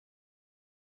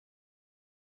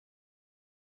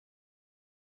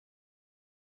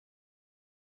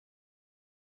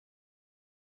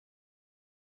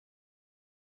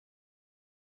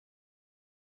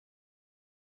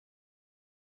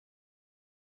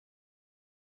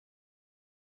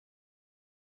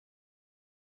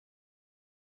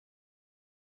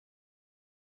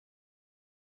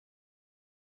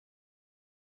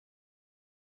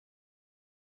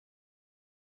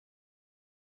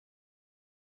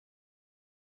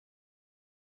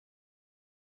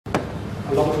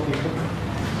a lot of people.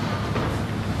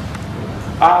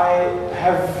 I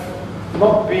have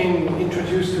not been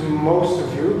introduced to most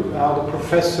of you. The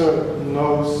professor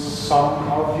knows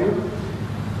some of you.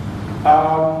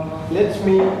 Let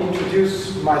me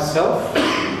introduce myself.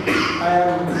 I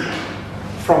am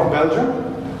from Belgium.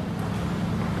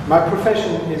 My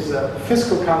profession is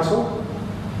fiscal counsel.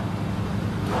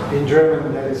 In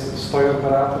German, that is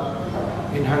Steuerberater.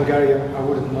 In Hungary, I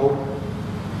wouldn't know.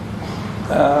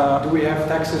 Do we have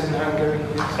taxes in Hungary?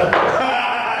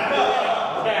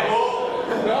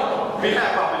 We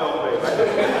have probably right?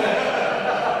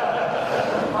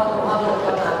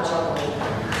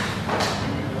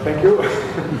 Thank you.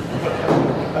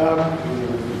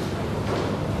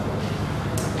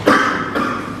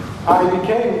 I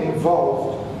became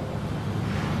involved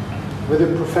with a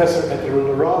professor at a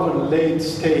rather late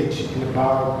stage in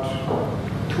about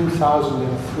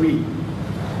 2003.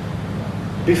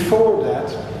 Before that,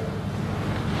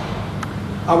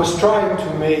 I was trying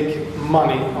to make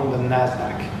money on the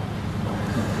NASDAQ.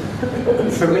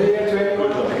 Familiar to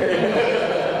anyone?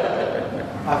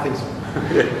 I think so.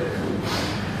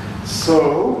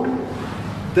 So,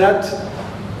 that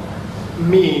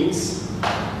means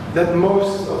that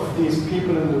most of these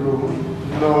people in the room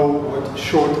know what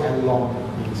short and long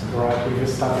means, right? We've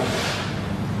established.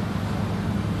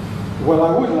 What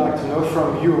I would like to know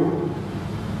from you,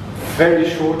 very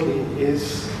shortly,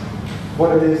 is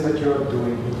what it is that you're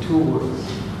doing in 2 words.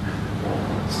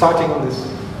 Starting on this.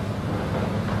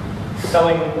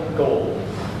 Selling gold.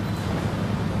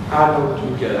 I know what you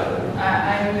Get out of it.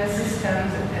 I'm an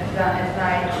assistant at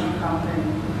an IT company.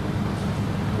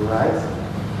 Right?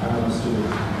 I'm a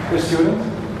student. You're a student?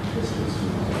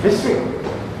 History.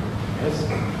 Yes.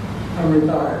 I'm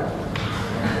retired.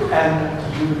 And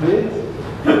you did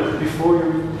before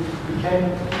you became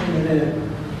Engineer.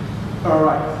 all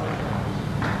right.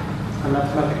 A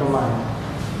mathematical mind.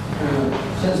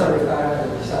 Since I retired, I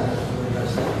decided to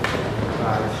invest.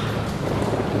 Right.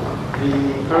 The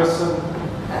person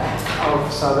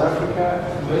of South Africa.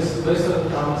 Most of the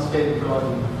time I spend in the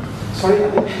garden. Sorry, I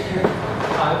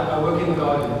work in the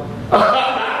garden. I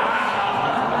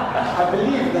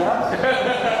believe that.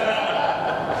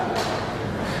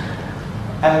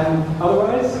 And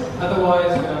otherwise?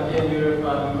 Otherwise, here in Europe,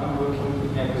 I'm working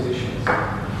in acquisitions.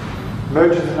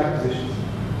 Mergers and acquisitions.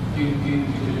 Due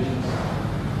diligence.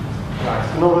 Right.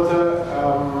 In order to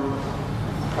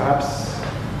perhaps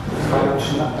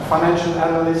financial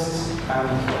analysts and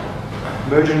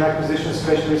merger and acquisition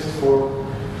specialists for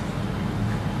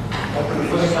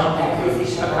For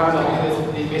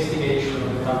accounting, the investigation of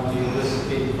the company, risk,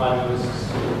 identifying risks,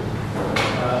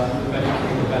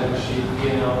 managing the balance sheet,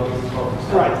 P&L, profits,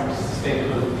 Right.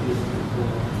 sustainability.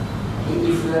 He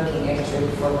is working actually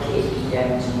for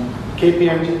KPMG.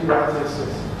 KPMG, right? Yes.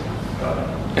 A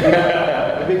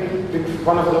big,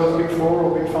 one of those big 4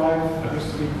 or big 5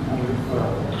 used to be.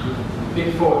 Big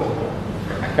Four.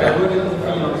 I work in the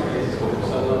freelance basis also.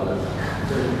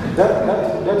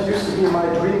 That used to be my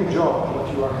dream job. What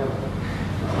you are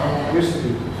having. Used to be.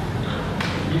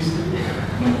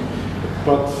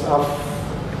 But I've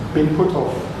been put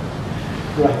off.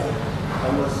 Right.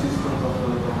 I'm assistant of the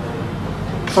company.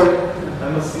 Sorry.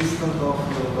 I'm assistant of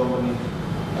the company.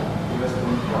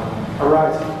 Investment company. All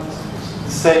right. The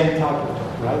same type of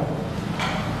job, right?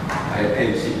 I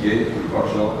am CPA in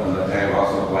Portugal and I am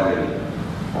also a winery.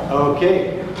 Okay.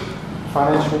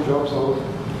 Financial jobs. Or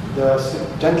the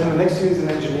gentleman next to you is an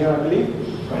engineer, I believe.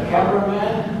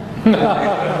 Cameraman?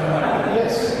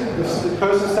 Yes. The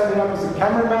person standing up is a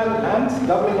cameraman and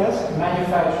doubling as?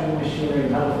 Manufacturing machinery,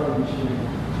 telephone machinery.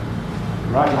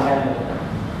 Right.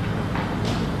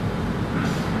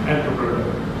 Entrepreneur.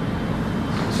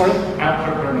 Sorry?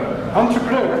 Entrepreneur.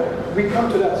 Entrepreneur. We come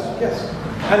to that. Yes.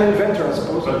 An inventor, I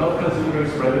suppose. But not considering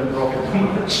spread and profit too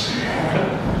much.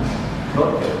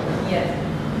 Not yet. Yes.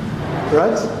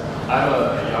 Right? I'm a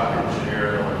young engineer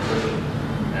and electrician,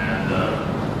 and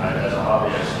as a hobby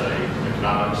I study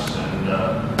economics and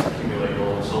accumulate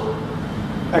gold and silver.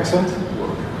 Excellent.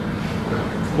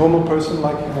 Normal person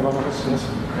like everyone else, yes.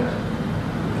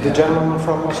 The gentleman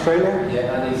from Australia?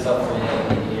 Yeah, I do software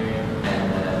engineering,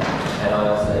 and I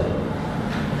also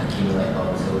accumulate gold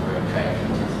and silver and trade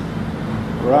futures.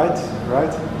 Right,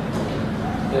 right.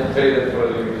 Yeah, trader for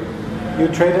you. You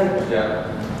a trader? Yeah.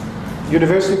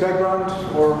 University background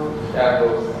or Yeah,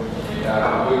 both. Yeah,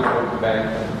 I'm going for the bank.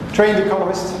 trained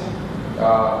economist? No,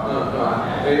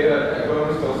 I'm trader,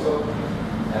 economist also,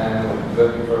 and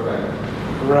working for a bank.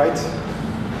 Right.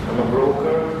 I'm a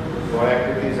broker for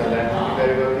equities and equity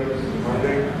derivatives.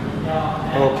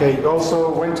 No. Okay,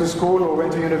 also went to school or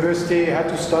went to university, had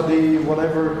to study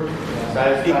whatever,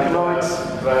 economics.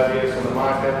 12 years on the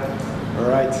market. All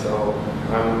right. So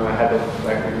I'm head of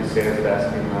equity sales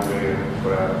desk in Hungary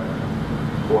for a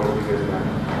 4 years now.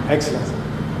 Excellent.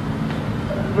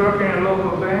 Working in a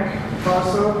local bank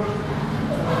also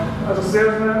as a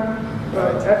salesman,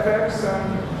 FX and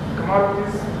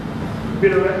commodities,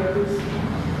 bit of equities.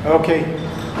 Okay,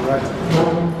 right.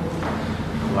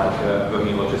 Like working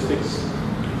in logistics,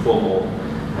 formal,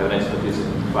 have an expertise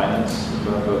in finance,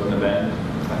 worked in a bank,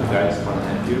 like guys,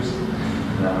 1.5 years.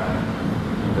 And I'm an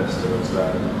investor as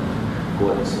well.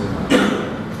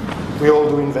 We all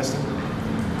do investing.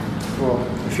 Well,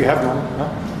 if you have none, huh?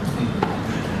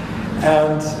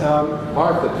 And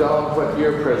Martha, tell them what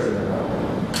you're president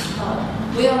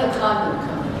of. We own a condom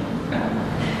company.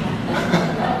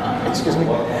 excuse me.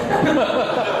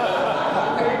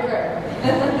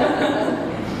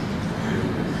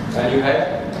 And you have?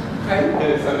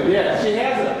 Yeah, she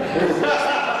has it.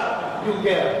 You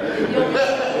get it.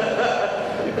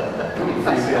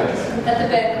 At the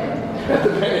bank.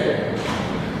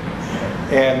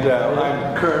 And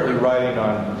I'm currently writing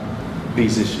on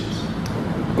these issues,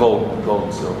 gold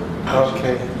and silver.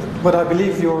 Okay, but I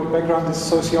believe your background is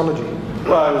sociology.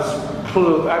 Well,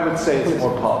 I would say it's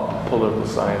more political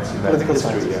science and that Political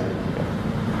history. science.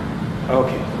 Yeah.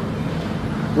 Okay.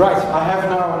 Right, I have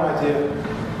now an idea,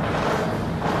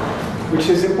 which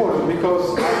is important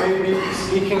because I may be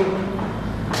speaking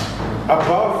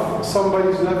above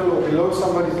somebody's level or below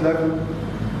somebody's level.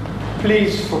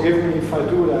 Please forgive me if I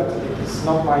do that. It is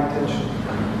not my intention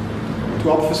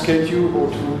to obfuscate you or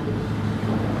to,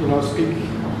 speak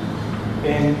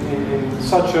in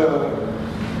such a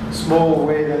small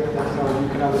way that you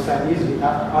can understand easily.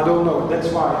 I don't know. That's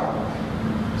why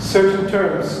certain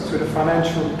terms to the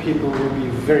financial people will be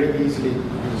very easily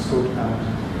understood, and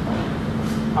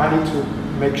I need to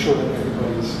make sure that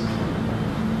everybody's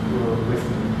with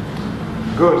me.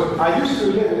 Good. I used to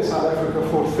live in South Africa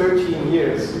for 13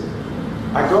 years.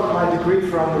 I got my degree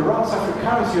from the Rans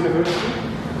Afrikaans University,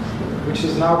 which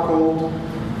is now called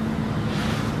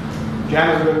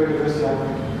Johannesburg University, I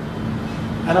think.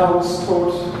 And I was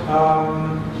taught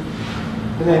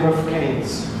the name of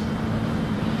Keynes.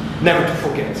 Never to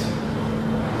forget.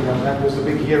 That was the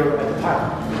big hero at the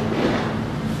time.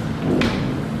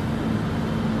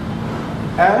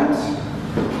 And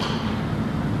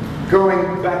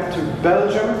going back to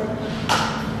Belgium,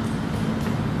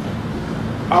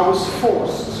 I was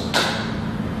forced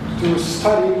to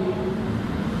study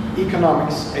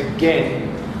economics again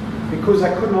because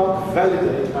I could not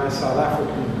validate my South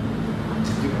African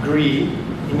degree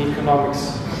in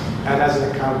economics and as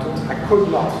an accountant. I could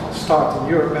not start in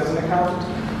Europe as an accountant.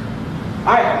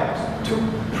 I had to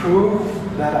prove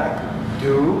that I could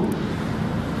do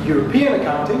European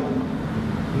accounting,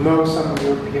 know some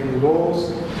European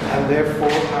laws, and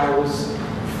therefore I was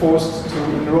forced to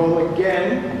enroll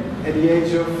again at the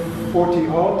age of 40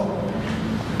 odd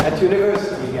at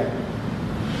university again.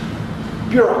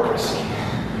 Bureaucracy.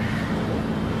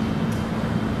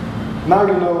 Now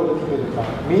you know a little bit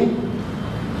about me.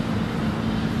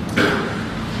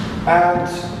 And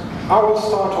I will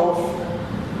start off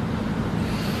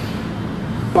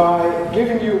by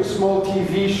giving you a small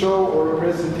TV show or a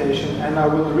presentation, and I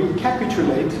will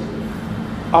recapitulate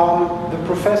on the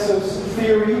professor's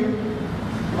theory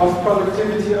of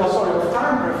productivity, of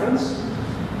time preference,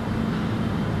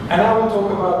 and I will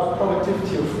talk about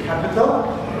productivity of capital,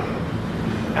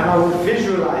 and I will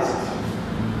visualize it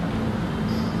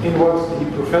in what the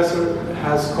professor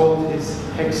has called his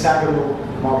hexagonal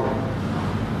model.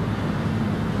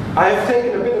 I have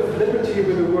taken a bit of liberty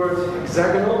with the word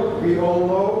hexagonal. We all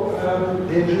know,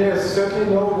 the engineers certainly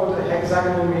know what a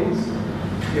hexagonal means.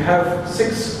 You have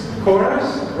 6 corners,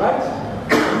 right?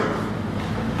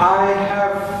 I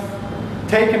have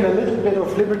taken a little bit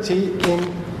of liberty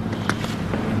in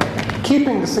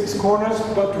keeping the 6 corners,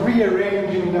 but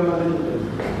rearranging them a little bit.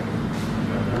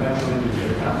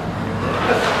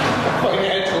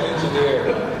 Financial engineer.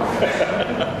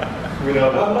 We know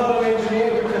I'm not an engineer,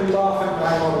 you can laugh at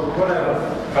my model, whatever.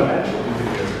 financial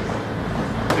engineer.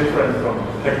 Different from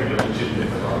technical engineer.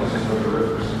 This is for the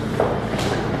rivers.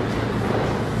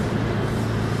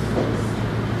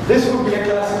 This would be a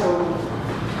classical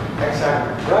hexagon,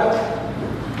 right?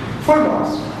 Full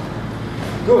marks.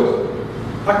 Good.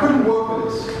 I couldn't work with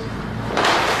this.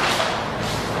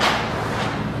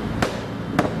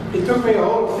 It took me a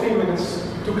whole 3 minutes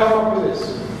to come up with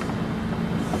this.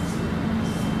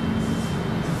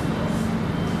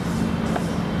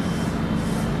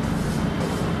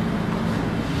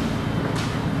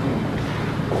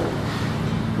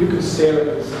 You can stare at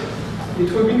this. It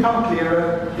will become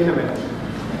clearer in a minute.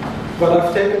 But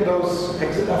I've taken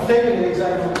an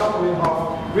example, cut them in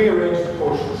half, rearranged the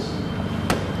portions.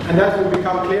 And that will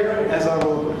become clearer as I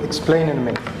will explain in a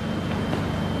minute.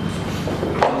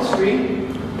 On the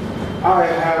screen, I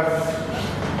have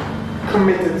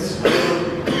committed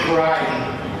a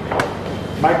crime.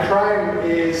 My crime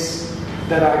is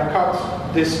that I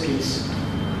cut this piece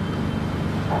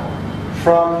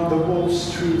from the Wall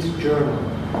Street Journal.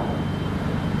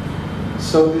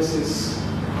 So this is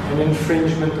an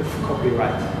infringement of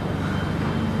copyright.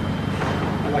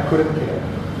 And I couldn't care.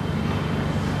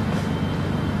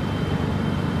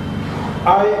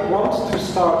 I want to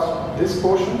start this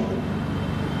portion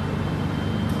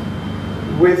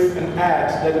with an ad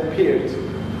that appeared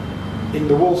in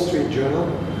the Wall Street Journal.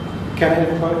 Can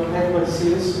anybody see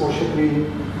this? Or should we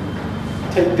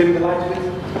dim the light a bit?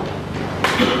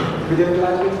 We dim the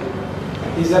light a bit?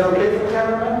 Is that okay for the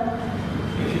cameraman?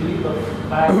 If you leave the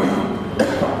back.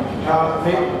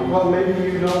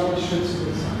 Maybe you know which should see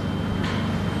this.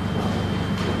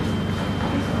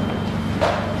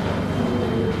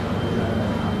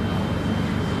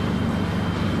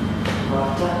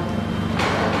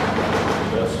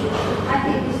 I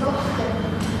think it's upstairs.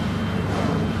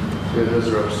 Yeah, those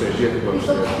are upstairs. You have to go It's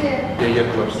upstairs. upstairs. Yeah, you have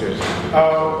to go upstairs.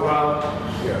 Oh, well,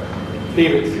 Yeah.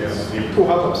 leave it. It's too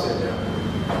hot upstairs.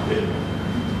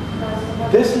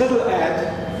 This little ad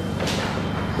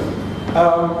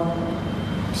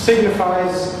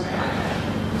signifies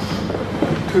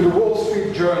to the Wall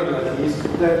Street Journal at least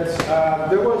that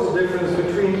there was a difference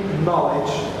between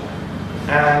knowledge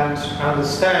and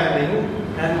understanding,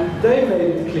 and they made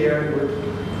it clear with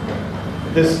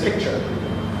this picture.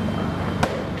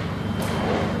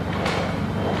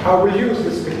 I will use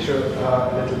this picture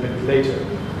a little bit later,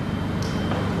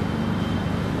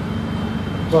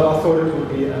 but I thought it would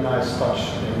be a nice touch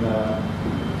in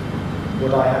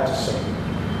what I had to say.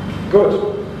 Good.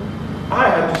 I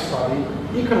had to study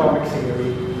economic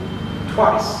theory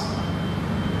twice.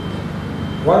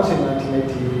 Once in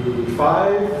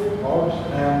 1985,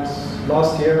 and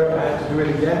last year I had to do it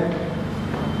again,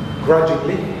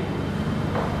 grudgingly.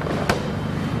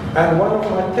 And one of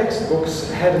my textbooks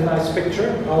had a nice picture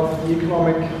of the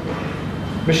economic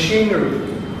machinery.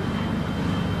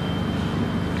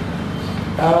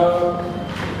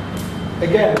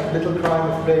 Again, little crime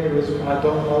of plagiarism. I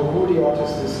don't know who the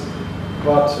artist is,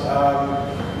 but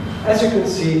as you can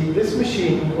see, this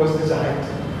machine was designed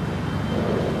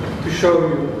to show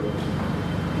you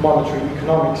monetary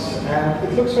economics, and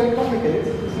it looks very complicated,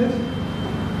 isn't it?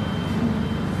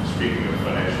 Speaking of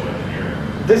financial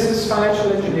engineering. This is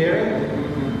financial engineering,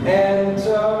 and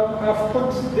I've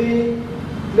put the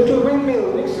little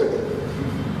windmill next to it.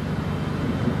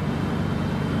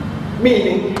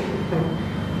 Meaning,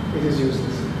 it is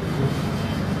useless.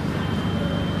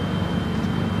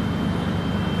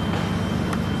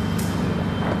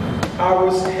 I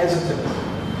was hesitant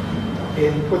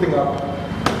in putting up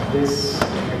this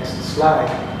next slide.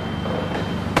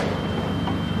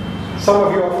 Some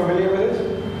of you are familiar with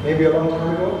it, maybe a long time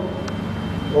ago,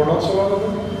 or not so long ago.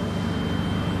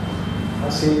 I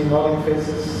see nodding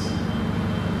faces.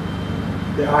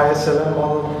 The ISLM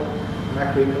model,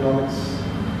 macroeconomics.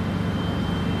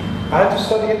 I had to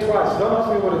study it twice. Don't ask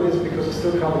me what it is because I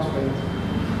still can't explain it.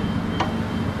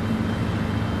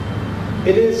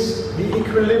 It is the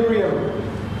equilibrium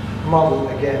model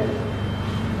again.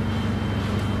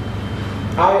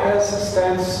 IS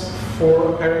stands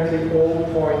for apparently all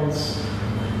points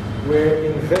where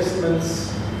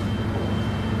investments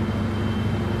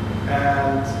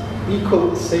and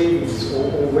equal savings,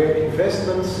 or where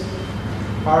investments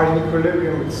are in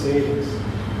equilibrium with savings.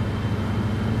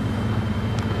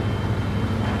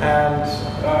 And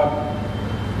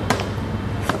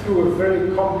through a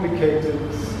very complicated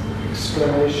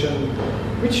explanation,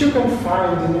 which you can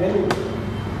find in any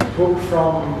book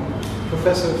from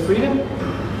Professor Frieden,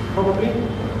 probably,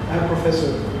 and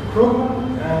Professor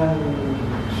Krugman, and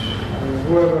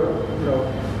whoever,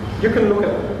 you can look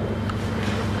at it.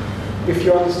 If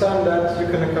you understand that, you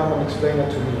can come and explain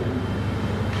it to me.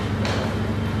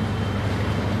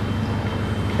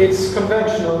 It's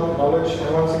conventional knowledge,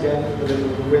 and once again, the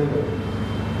little window.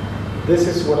 This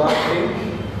is what I think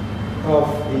of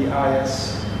the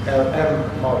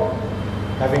ISLM model,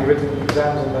 having written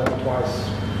exams on that twice.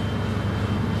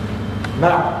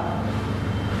 Now,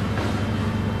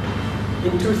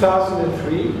 in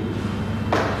 2003,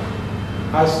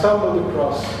 I stumbled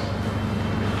across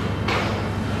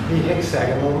the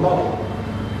hexagonal model.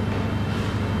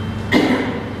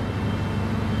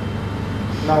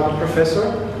 Now, the professor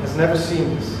has never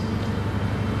seen this.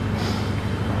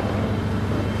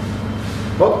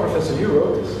 But Professor, you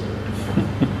wrote this.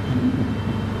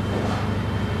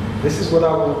 This is what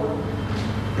I will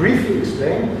briefly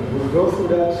explain. We'll go through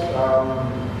that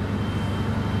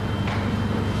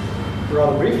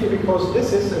rather briefly because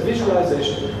this is a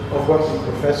visualization of what the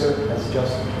professor has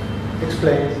just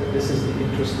explained. This is the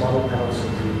interest model and also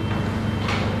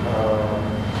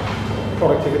the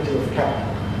productivity of capital.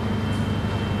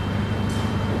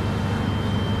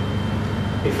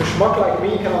 If a schmuck like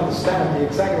me can understand the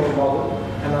hexagonal model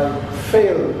and I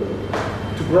fail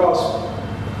to grasp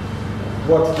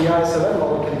what the ISLM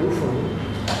model can do for me,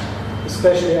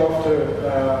 especially after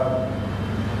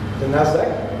the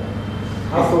NASDAQ,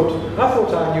 I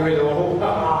thought I knew it all.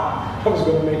 I was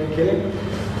going to make a killing.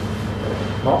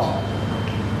 Not.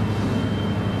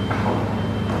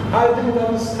 I didn't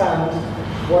understand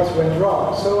what went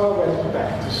wrong, so I went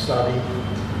back to study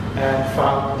and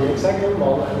found the hexagonal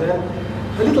model, and then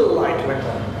a little light went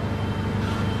on.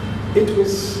 It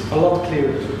was a lot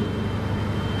clearer to me.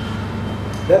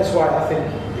 That's why I think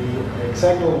the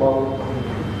hexagonal model,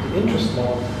 the interest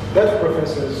model that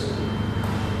professors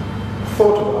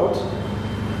thought about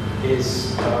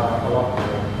is a lot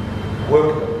more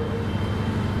workable.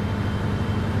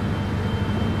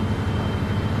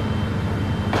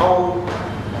 On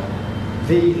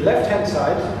the left-hand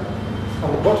side,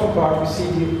 on the bottom part, we see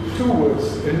the two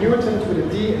words, a nutant with a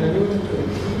D and a nutant with a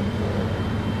T.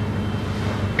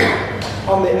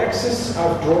 On the axis,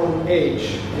 I've drawn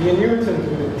age. The annuitant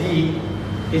with a D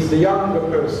is the younger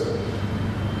person.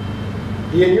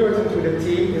 The annuitant with a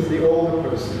T is the older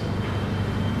person.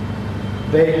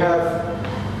 They are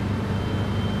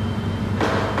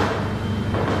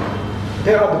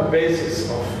the basis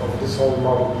of this whole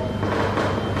model.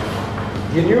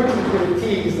 The annuitant with a T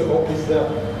is the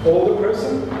older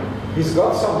person. He's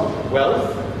got some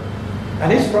wealth,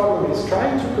 and his problem is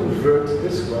trying to convert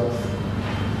this wealth.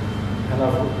 And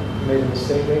I've made a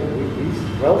mistake there.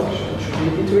 His wealth should be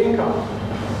into income.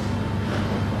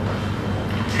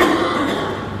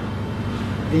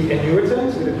 The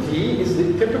annuitant with a T is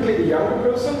typically the younger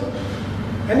person,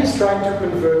 and he's trying to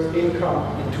convert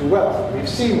income into wealth. We've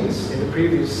seen this in the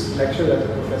previous lecture that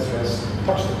the professor has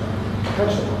touched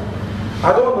upon.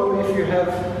 I don't know if you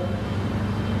have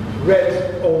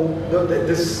read all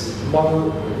this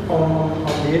model on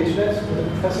the internet with the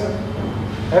professor.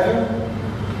 Have you?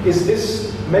 Is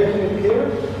this making it clear?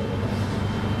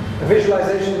 A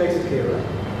visualization makes it clear, right?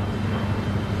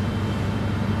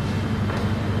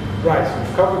 Right,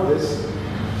 we've covered this.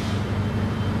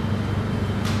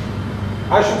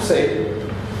 I should say,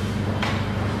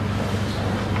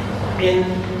 in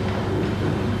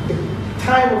the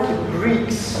time of the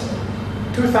Greeks,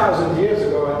 2,000 years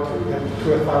ago and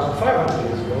 2,500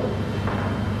 years ago,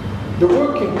 the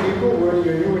working people were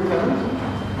the annuitant,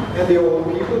 and the old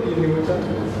people, the annuitant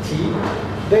with T,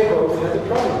 they both had a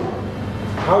problem.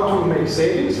 How to make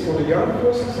savings for the young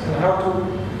persons and how to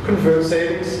convert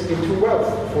savings into wealth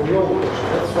for the older person.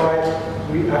 That's why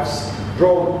we have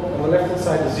drawn on the left-hand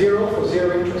side the zero for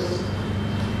zero interest.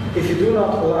 If you do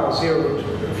not allow zero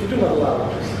interest, if you do not allow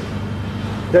interest,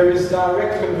 there is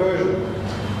direct conversion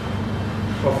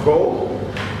of gold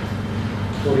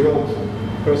for the old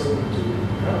person to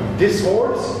this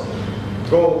hoards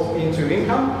gold into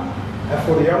income, and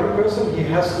for the younger person, he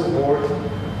has to hoard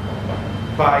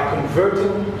by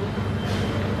converting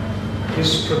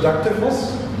his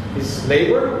productiveness, his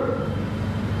labor,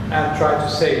 and try to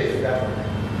save that way.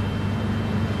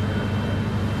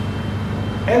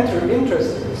 Enter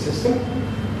interest in the system,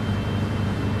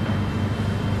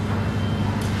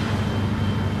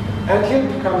 and here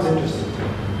it becomes interesting.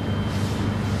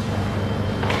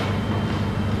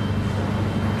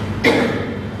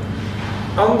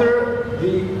 Under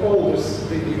the older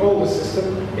system,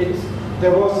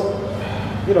 there was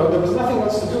nothing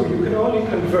else to do. You can only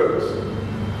convert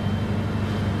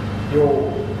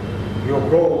your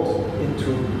gold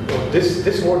into, or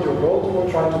this hoard your gold,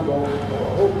 or try to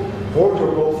hoard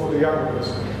your gold for the younger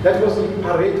person. That was the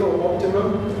Pareto optimum,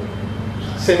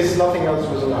 since nothing else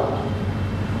was allowed.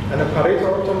 And a Pareto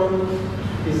optimum,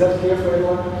 is that clear for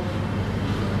everyone?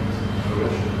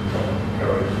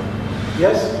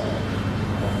 Yes?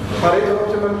 Pareto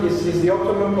optimum is the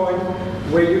optimum point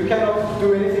where you cannot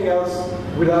do anything else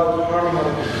without harming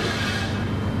other people.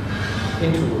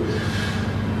 In 2 words.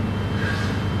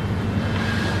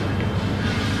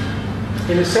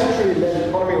 In a century-led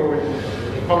economy, or an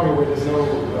economy where there's no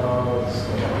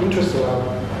interest allowed,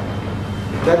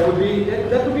 that would be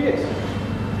it.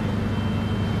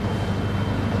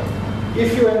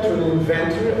 If you enter an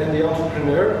inventor and the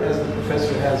entrepreneur, as the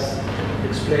professor has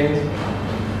explained,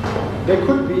 there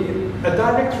could be a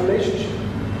direct relationship.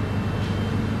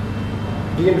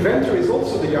 The inventor is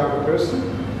also the younger person.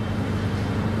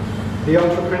 The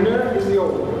entrepreneur is the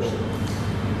older person.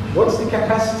 What's the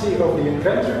capacity of the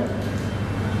inventor?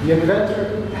 The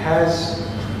inventor has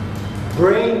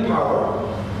brain power,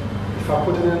 if I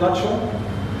put it in a nutshell.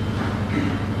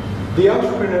 The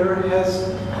entrepreneur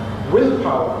has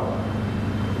willpower.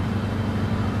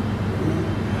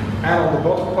 And on the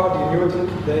bottom part, the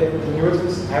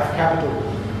annuitants have capital.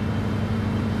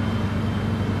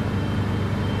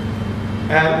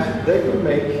 And they could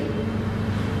make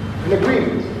an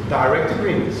agreement, direct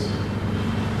agreements.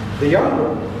 The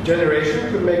younger generation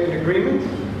could make an agreement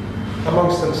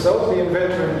amongst themselves, the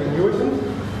inventor and the annuitant,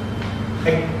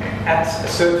 at a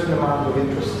certain amount of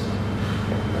interest.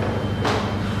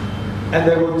 And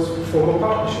they would form a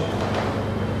partnership.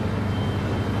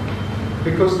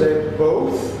 Because they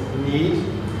both need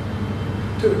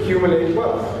to accumulate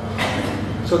wealth.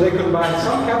 So they combine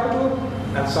some capital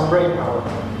and some brain power.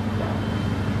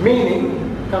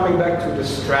 Meaning, coming back to the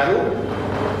straddle,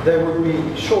 there would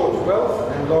be short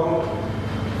wealth and long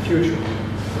future.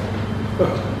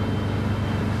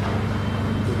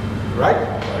 Right?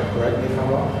 Correct me if I'm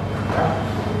wrong.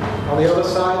 Yeah. On the other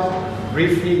side,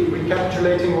 briefly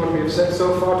recapitulating what we've said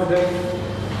so far today,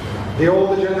 the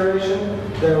older generation,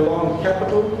 they're long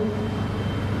capital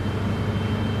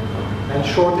and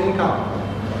short income.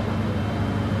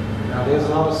 Now there's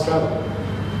another struggle.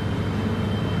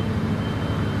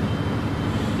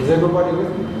 Is everybody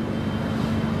with me?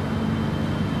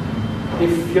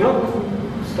 If you're not with me,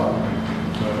 stop.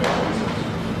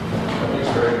 That makes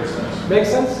very good sense. Make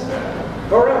sense?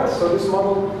 All right, so this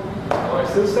model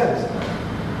still stands.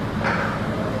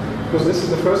 Because this is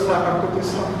the first time I put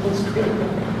this on the screen.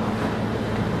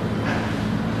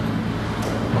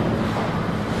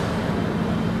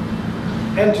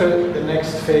 Enter the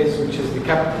next phase, which is the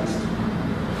capitalist.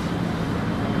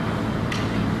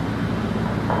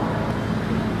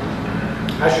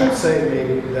 I should say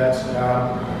maybe that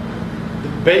the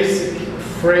basic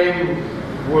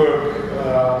framework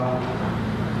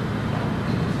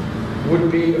would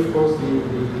be, of course, the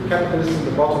capitalists in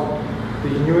the bottom, the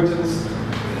annuitants.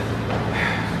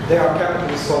 They are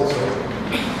capitalists also,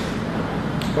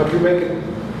 but we make a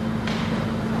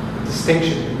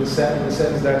distinction in the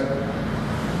sense that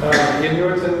the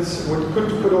annuitants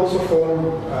could also form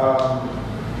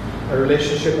a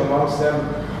relationship amongst them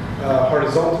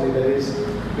horizontally, that is,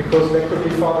 because they could be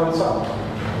father and son.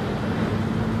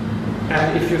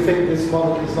 And if you think this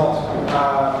model is not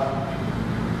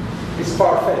is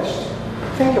far-fetched,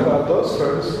 think about those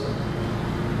firms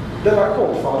that are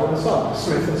called father and son,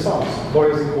 Smith and Sons,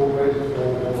 Lawyers Incorporated,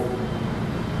 or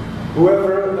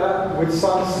whoever with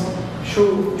sons,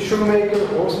 shoemaker,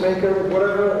 horsemaker,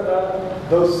 whatever,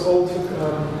 those old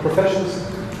professions,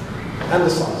 and the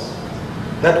sons.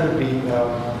 That would be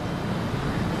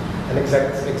an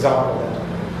exact example of that.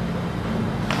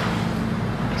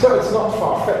 So it's not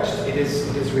far-fetched, it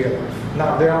is real life.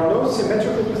 Now, there are no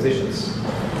symmetrical positions.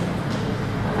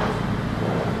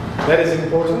 That is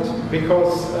important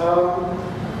because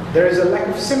there is a lack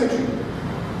of symmetry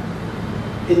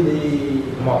in the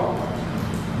model.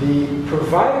 The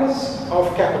providers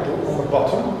of capital on the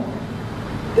bottom,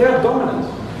 they are dominant.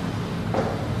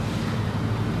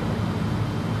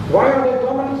 Why are they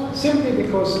dominant? Simply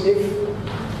because if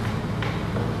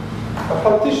a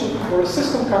politician or a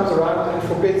system comes around and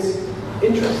forbids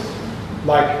interest,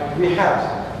 like we have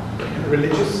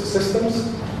religious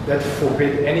systems that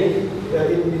forbid any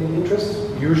interest,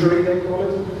 usually they call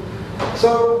it.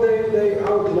 So they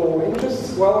outlaw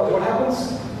interests. Well, what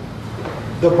happens?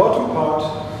 The bottom part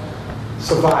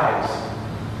survives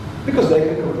because they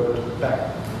can convert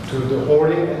back to the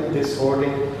hoarding and this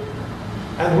hoarding.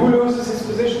 And who loses his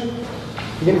position?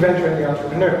 The inventor and the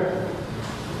entrepreneur.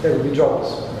 They will be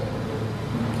jobless.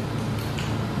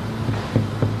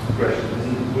 Question.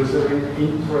 Isn't usury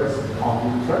interest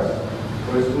on interest?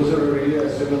 Or is usury really a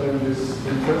similar this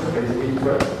interest, basic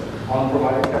interest on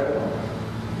provided capital?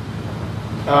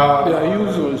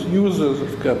 Users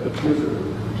of capital.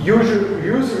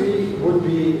 Usury would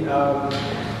be, I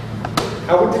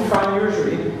would define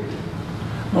usury.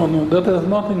 No, that has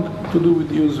nothing to do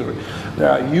with usury.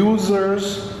 There are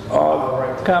users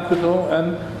of capital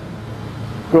and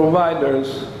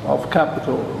providers of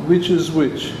capital. Which is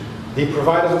which? The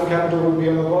providers of capital would be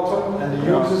on the bottom and the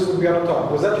users would be on the top.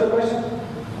 Was that your question?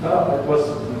 No,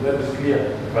 that is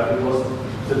clear. But it was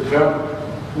the term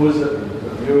usury.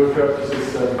 You referred to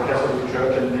this Catholic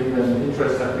Church and dividend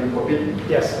interest have been forbidden.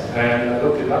 Yes. And I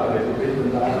looked it up a little bit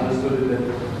and I understood that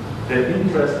the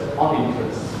interest on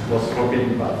interest was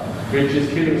forbidden, which is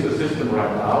killing the system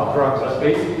right now. But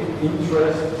basically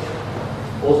interest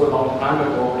also a long time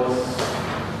ago was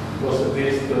was at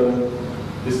least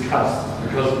discussed,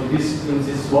 because it is in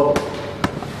this model.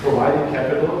 Providing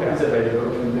capital is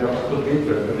available and there are good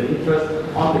interest, but the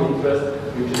interest on the interest,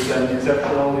 which is then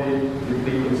exceptionally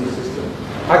depleting the system.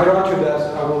 I grant you that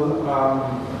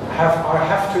I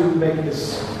have to make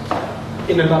this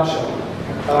in a nutshell.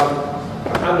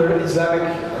 Under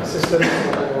Islamic systems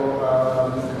or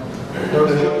there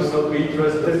is no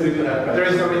interest. There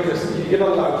is no interest. You're not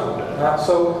allowed to.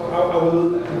 So I will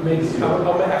make.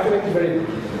 I'll have to make it very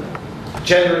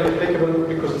generally applicable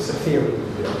because it's a theory.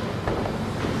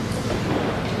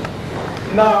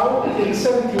 Now, in the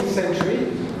 17th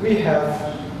century, we have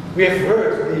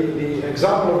heard the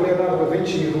example of Leonardo da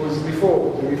Vinci, who was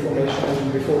before the Reformation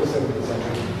and before the 17th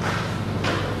century.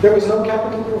 There was no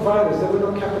capital providers, there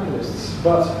were no capitalists.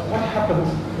 But what happened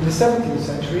in the 17th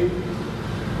century?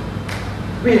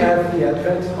 We have the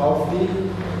advent of the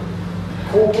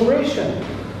corporation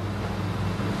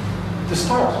to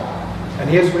start. And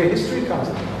here's where history comes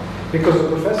in. Because the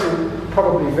professor,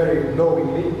 probably very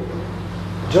knowingly,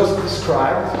 just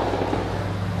described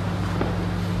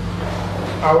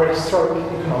our historic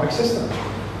economic system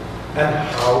and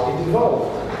how it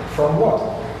evolved. From what?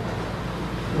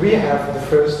 We have the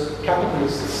first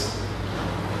capitalists,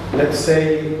 let's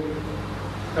say,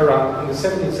 around in the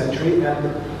 17th century,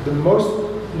 and the most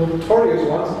notorious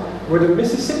ones were the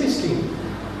Mississippi Scheme.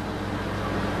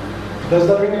 Does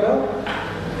that ring a bell?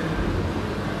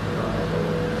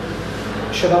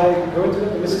 Should I go into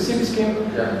the Mississippi Scheme?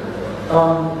 Yeah.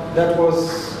 That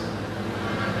was,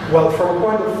 well, from a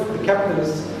point of the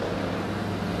capitalists,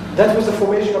 that was the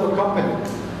formation of a company.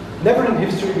 Never in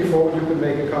history before you could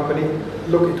make a company.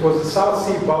 Look, it was the South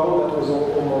Sea bubble, that was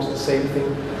almost the same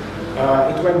thing.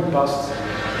 It went bust.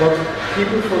 But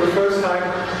people for the first time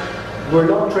were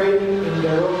not trading in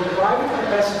their own private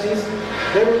capacities,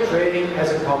 they were trading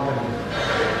as a company.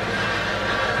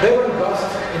 They went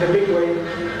bust in a big way.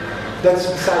 That's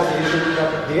besides the issue,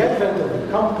 but the advent of the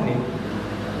company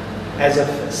as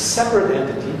a separate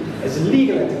entity, as a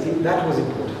legal entity, that was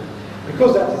important.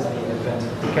 Because that is the advent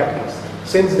of the capitalist.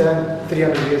 Since then,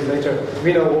 300 years later,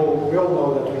 we all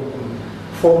know that we can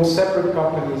form separate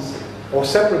companies or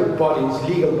separate bodies,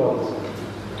 legal bodies.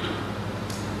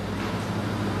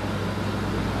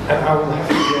 And I will have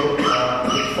to go a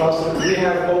bit faster. We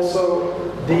have also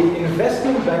the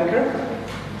investment banker.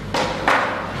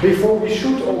 Before we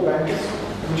shoot all bankers,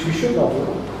 which we should not do,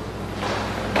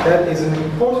 that is an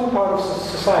important part of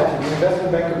society, the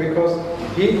investment banker, because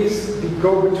he is the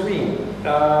go-between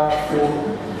for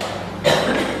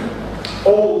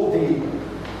all the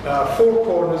four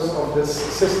corners of this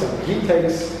system. He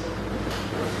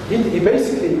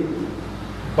basically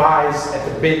buys at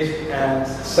the bid and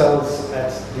sells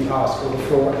at the ask, or the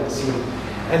floor and the ceiling.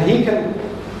 And he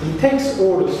takes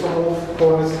orders from all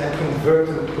corners and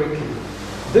converts them quickly.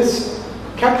 This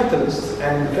capitalist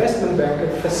and investment banker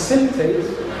facilitate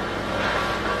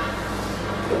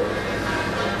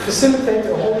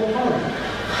the whole economy.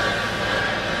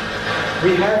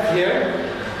 We have here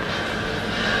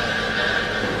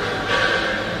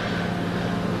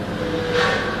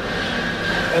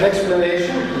an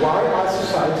explanation why our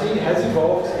society has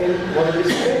evolved in what it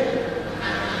is today.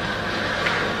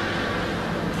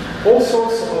 All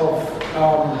sorts of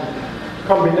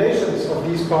combinations of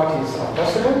these parties are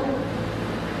possible.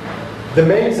 The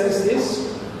main zest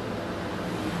is,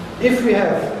 if we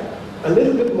have a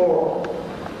little bit more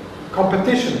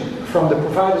competition from the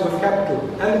providers of capital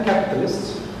and the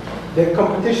capitalists, the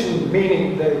competition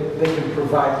meaning they can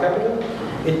provide capital,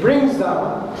 it brings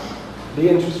down the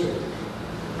interest rate.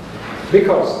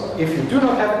 Because if you do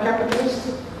not have a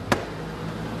capitalist,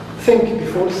 think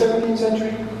before the 17th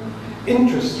century,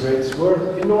 interest rates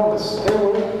were enormous. They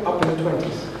were up in the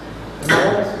 20s. Am I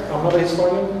right? I'm not a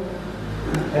historian.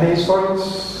 Any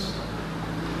historians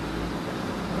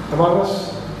among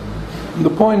us? The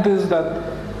point is that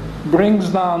brings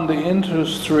down the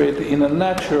interest rate in a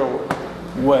natural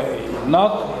way,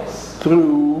 not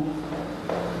through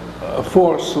a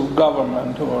force of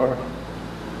government or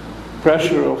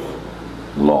pressure of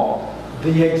law.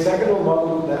 The hexagonal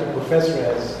model that the professor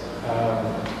has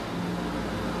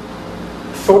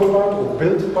thought about or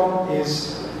built upon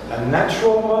is a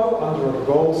natural model under a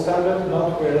gold standard,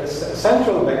 not where a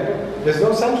central banker. There's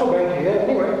no central bank here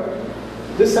anyway.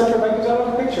 This central bank is out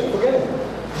of the picture. Forget it.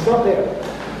 It's not there.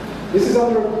 This is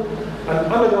under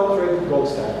an unadulterated gold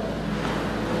standard.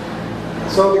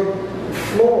 So the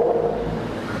floor,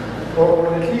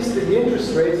 or at least the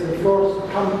interest rates and the floors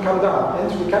come down.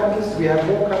 And through capitalists, we have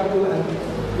more capital, and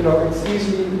it's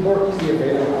more easily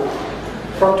available.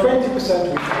 From 20%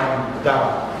 we've come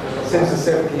down since the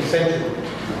 17th century.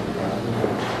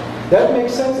 That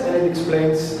makes sense, and it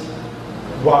explains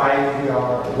why we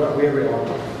are where we are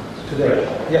today.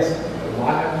 Yes?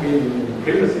 Why have been in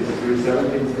previous history,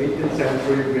 17th, 18th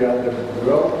century, where the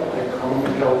world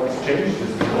economical exchange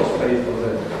system was based on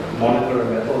the monetary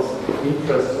metals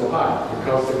interest so high?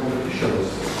 Because the competition was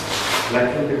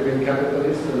lacking between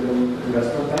capitalists and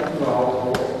investment banking, or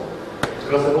how?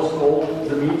 Because that was all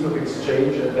the means of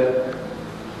exchange at that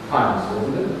time,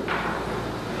 wasn't it?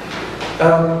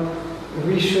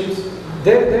 We should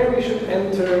there we should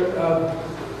enter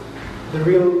the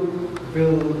real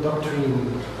doctrine,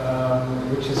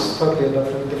 which is totally a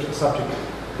different subject,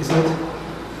 isn't it?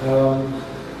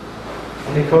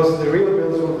 Because the real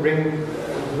bills will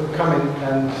come in,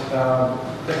 and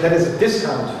that is a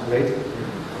discount rate,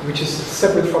 which is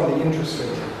separate from the interest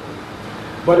rate.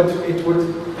 But it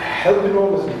would help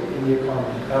enormously in the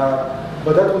economy.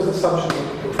 But that was the assumption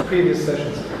of previous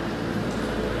sessions.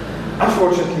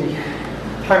 Unfortunately,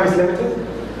 time is limited.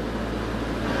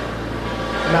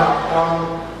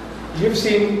 Now, you've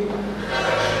seen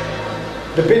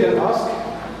the bid and ask,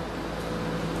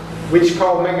 which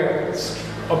Carl Menger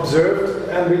observed,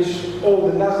 and which all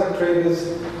the Nasdaq traders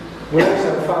will also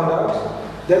have found out.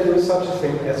 That there is such a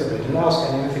thing as a bid and ask,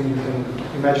 and anything you can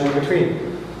imagine in between.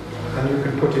 And you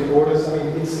can put in orders. I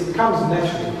mean, it comes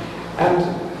naturally. And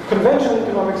conventional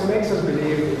economics makes us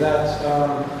believe that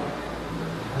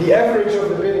the average of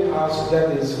the bid and ask,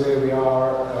 that is where we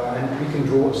are, and we can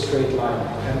draw a straight line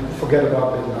and forget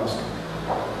about bid and ask,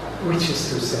 which is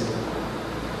too simple.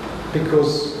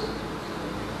 Because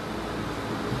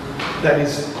that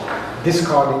is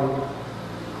discarding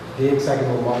the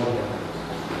hexagonal model.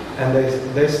 And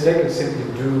they can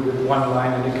simply do with one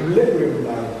line an equilibrium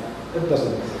line. That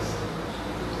doesn't exist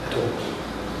at all.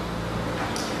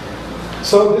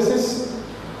 So this is,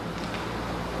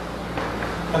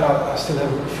 and I still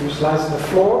have a few slides on the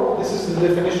floor. This is the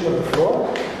definition of the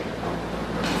floor.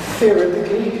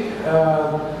 Theoretically,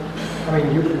 I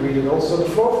mean, you can read it also. The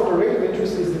floor for the rate of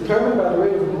interest is determined by the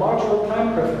rate of marginal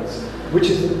time preference, which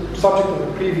is the subject of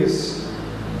the previous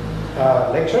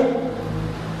lecture.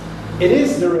 It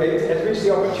is the rate at which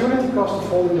the opportunity cost of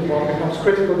holding the bond becomes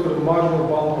critical to the marginal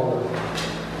bondholder.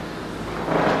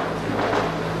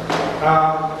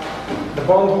 The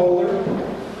bondholder,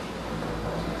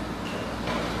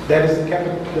 that is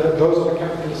those are the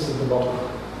capitalists at the bottom.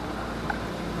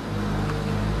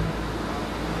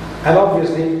 And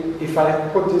obviously, if I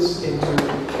put this into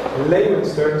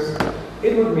layman's terms,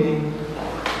 it would mean,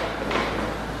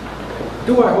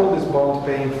 do I hold this bond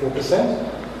paying 4%?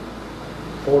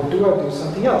 Or do I do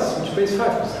something else which pays 5%?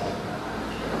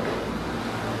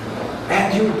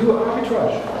 And you do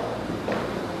arbitrage.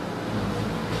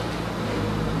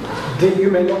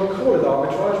 You may not call it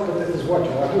arbitrage, but that is what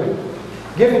you are doing.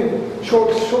 Giving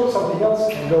short something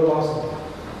else and go long something.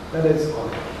 That is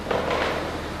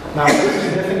arbitrage. Now, this is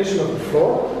the definition of the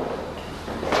floor.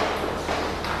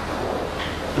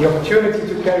 The opportunity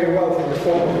to carry wealth in the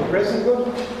form of a present good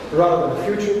rather than a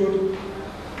future good,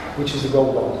 which is the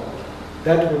gold bond.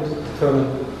 That would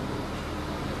determine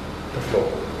the floor.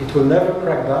 It will never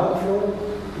crack down the floor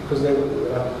because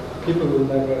people will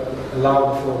never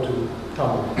allow the floor to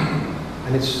tumble.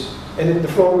 And the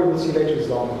floor we will see later is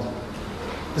dominant.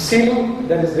 The ceiling,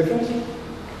 that is different.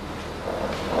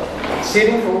 The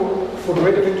ceiling for the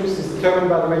rate of interest is determined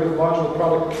by the rate of marginal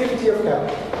productivity of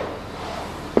capital,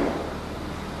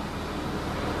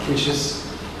 which is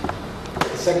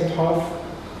the second half,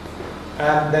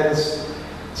 and that is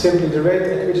simply the rate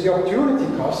at which the opportunity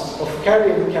cost of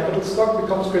carrying the capital stock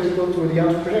becomes critical to the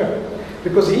entrepreneur.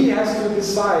 Because he has to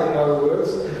decide, in other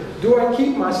words, do I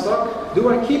keep my stock? Do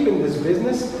I keep in this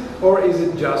business? Or is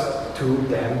it just too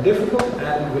damn difficult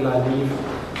and will I leave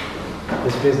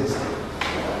this business?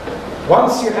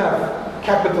 Once you have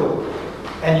capital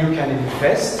and you can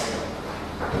invest,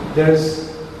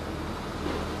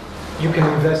 you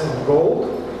can invest in gold,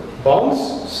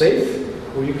 bonds, safe,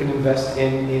 or you can invest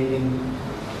in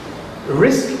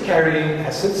risk-carrying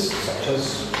assets such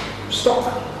as stock,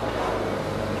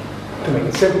 to make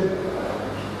it simple.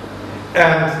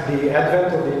 And the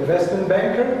advent of the investment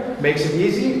banker makes it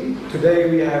easy. Today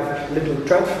we have little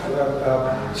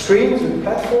streams and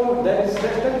platform. That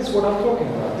is what I'm talking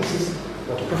about. This is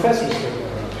what the professor is talking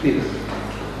about. Peter,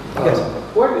 Yes.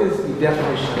 What is the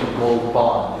definition of gold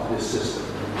bond in this system?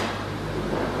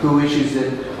 Who issues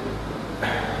it?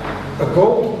 A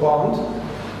gold bond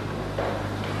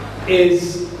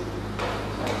is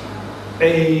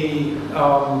a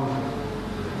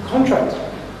contract.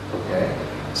 Okay.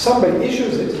 Somebody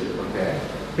issues it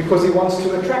because he wants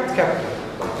to attract capital.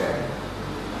 Okay.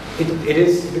 It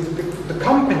is the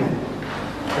company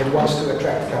It wants to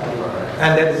attract capital.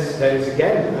 And there is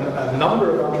again a number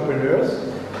of entrepreneurs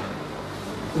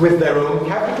with their own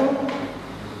capital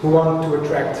who want to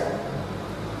attract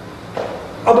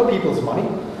other people's money.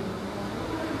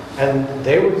 And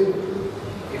they would,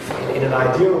 if in an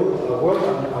ideal world,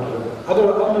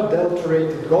 under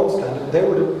unadulterated gold standard, they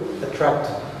would attract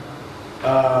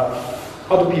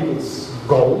other people's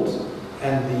gold,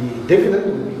 and the dividend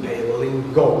would be payable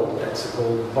in gold. That's a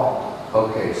gold bond.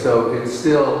 Okay, so it's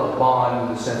still a bond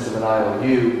in the sense of an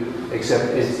IOU, except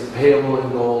it's payable in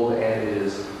gold and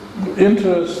is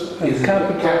interest and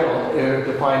capital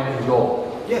defined in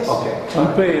gold. Yes. Okay.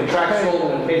 Unpaid. Tracks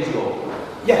gold and pays gold.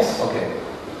 Yes. Okay.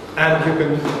 And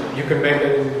you can make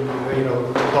it in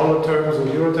dollar terms or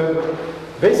euro terms.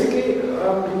 Basically,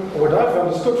 what I've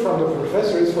understood from the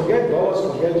professor is forget dollars,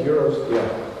 forget euros. Yeah.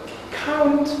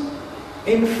 Count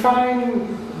in fine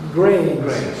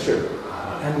grains. Sure.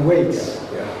 And weights.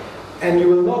 Yeah. And you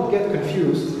will not get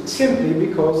confused simply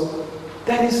because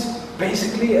that is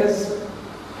basically as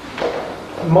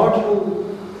marginal,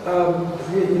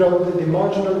 the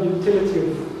marginal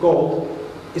utility of gold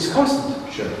is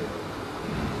constant. Sure.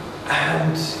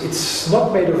 And it's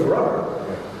not made of rubber.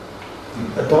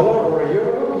 A dollar or a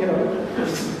euro,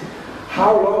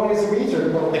 how long is a meter?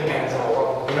 Well, depends how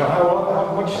long.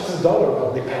 How much is a dollar?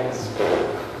 Well, depends.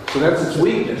 So that's its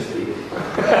weakness, Steve.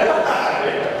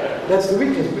 That's the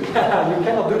weakness. But you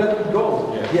cannot do that with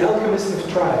gold. Yeah. The alchemists have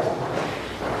tried.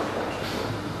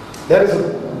 That is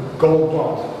a gold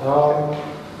bond.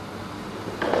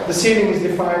 The ceiling is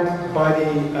defined by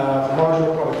the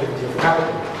marginal productivity of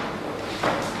capital.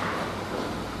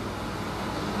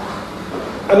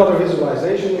 Another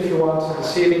visualization, if you want, the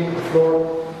ceiling, the floor.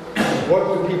 What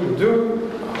do people do?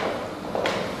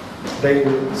 They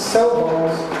sell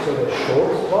bonds, so they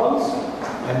short bonds,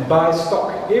 and buy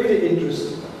stock. If the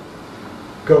interest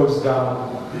goes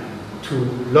down too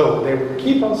low, they will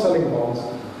keep on selling bonds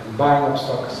and buying up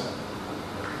stocks.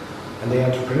 And the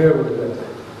entrepreneur will do that.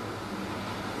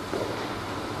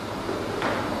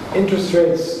 Interest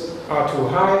rates are too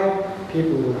high,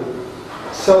 people will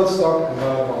sell stock and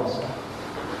buy bonds.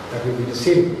 That will be the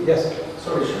ceiling. Yes?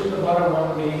 Sorry, should the bottom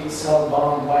one be sell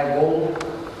bond, buy gold?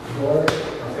 Or? I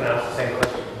was going to ask the same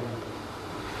question.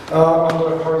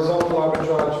 Under horizontal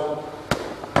arbitrage,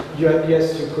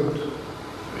 yes, you could.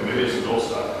 Maybe it's a gold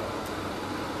stock.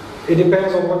 It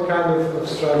depends on what kind of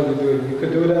strategy you're doing. You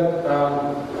could do that.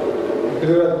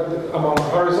 Among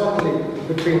horizontally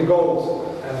between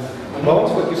gold and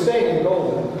bonds, but you're staying in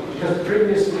gold. Because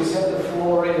previously we said the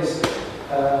floor is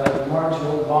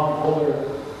marginal bond holder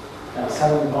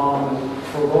selling bond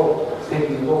for gold,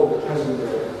 taking gold present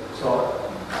there. So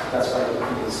that's why I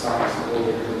think it starts a little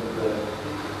bit with the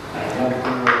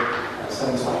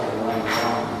selling stock and buying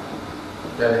bond.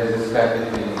 There is this gap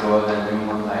between gold and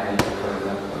human lineage, for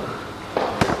example.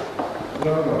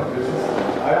 No, this is,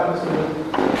 I understand.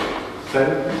 Sell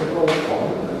the gold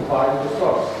bond and buy the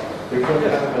stocks. Because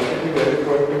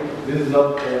this is not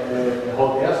a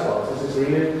hot air stock. This is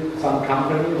really some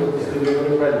company that is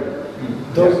delivering value.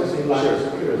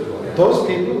 Those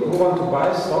people who want to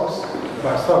buy stocks.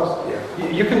 Yeah.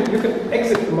 You can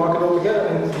exit the market altogether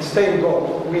and stay in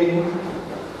gold, meaning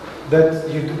that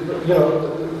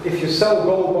if you sell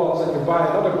gold bonds and you buy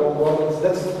another gold bond,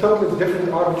 that's a totally different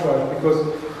arbitrage because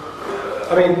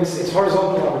it's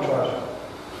horizontal arbitrage.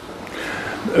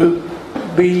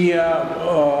 The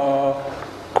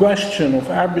question of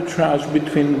arbitrage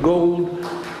between gold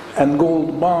and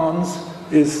gold bonds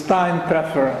is time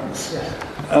preference. Yes.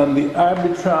 And the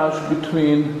arbitrage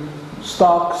between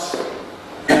stocks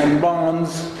and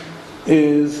bonds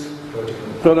is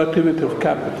productivity of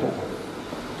capital.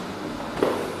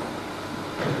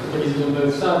 But is it on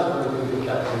both sides productivity of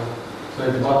capital? So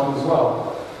at the bottom as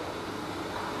well?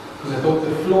 Because I thought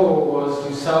the floor was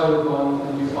you sell your bond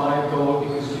and you buy gold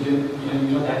because you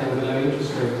don't have to have a low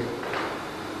interest rate.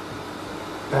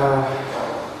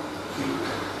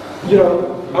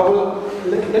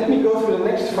 Let me go through the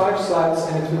next 5 slides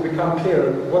and it will become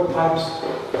clear what types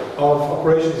of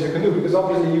operations you can do, because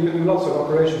obviously you can do lots of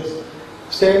operations.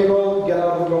 Stay in gold, get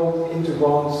out of gold, into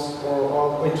bonds,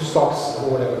 or into stocks, or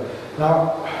whatever.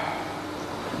 Now,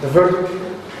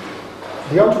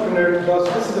 the entrepreneur does,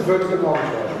 this is the vertical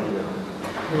arbitrage.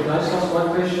 Can I just ask one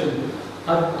question?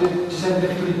 Just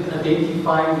difficulty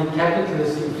identifying the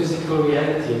capitalist in physical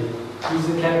reality. Is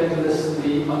the capitalist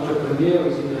the entrepreneur,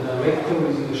 is he the director,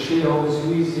 is he the shareholders,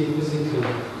 who is he physically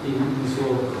in this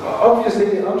world? Obviously,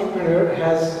 the entrepreneur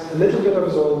has a little bit of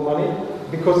his own money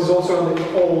because he's also on the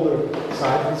older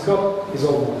side. He's got his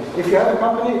own money. If you have a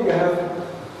company, you have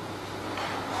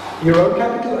your own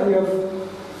capital and you have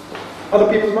other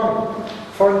people's money.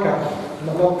 foreign capital,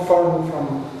 not foreign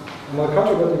from another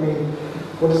country, but I mean,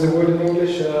 what is the word in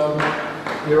English?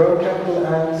 Your own capital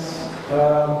and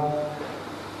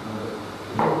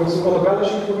what's it called? The balance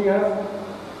sheet? What do you have?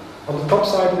 On the top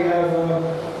side, we have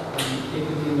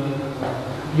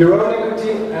your own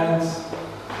equity and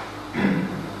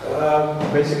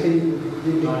basically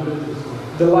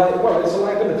well, it's a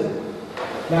liability.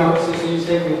 Now, so you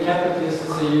say with capitalists,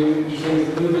 so you say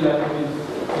the overlap with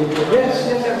yes.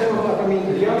 I mean,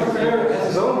 the entrepreneur has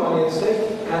his own money at stake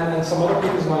and some other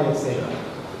people's money at stake.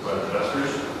 But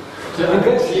investors? So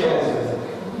investors, yes.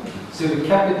 So the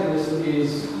capitalist is...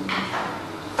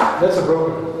 That's a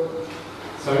broker.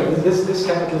 Sorry? This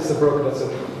capitalist is a broker.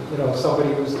 That's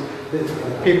somebody who's...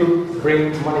 People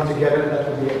bring money together, that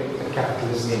would be a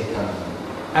capitalist.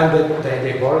 And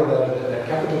they borrow their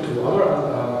capital to other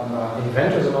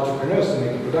inventors and entrepreneurs to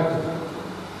make it productive.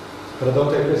 But they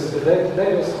don't take risks.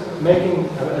 They're just making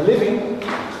a living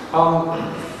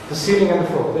on the ceiling and the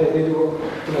floor. They do,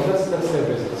 that's their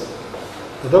business.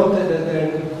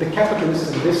 The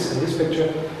capitalist in this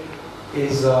picture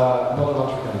is not an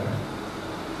entrepreneur.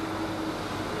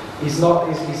 He's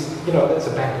that's a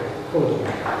banker. Call it a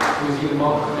banker. Is he the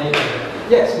market maker?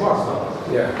 Yes,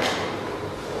 market. Yeah.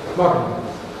 Marketing.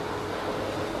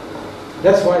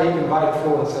 That's why he can buy the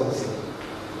floor and sell the ceiling.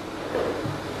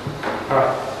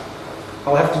 Alright.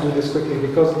 I'll have to do this quickly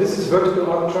because this is vertical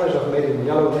arbitrage. I've made it in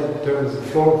yellow terms. The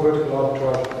floor vertical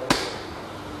arbitrage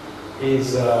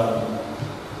is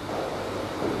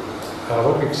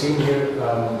what we've seen here.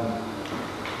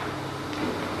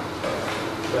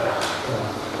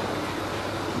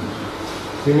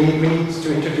 We need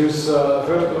to introduce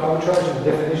vertical arbitrage in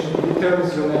the definition. It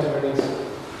determines your net earnings,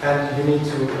 and you need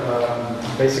to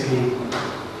basically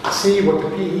see what the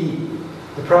PE,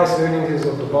 the price earnings is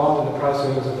of the bond, and the price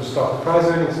earnings of the stock. The price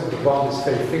earnings of the bond is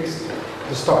very fixed.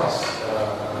 The stock is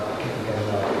can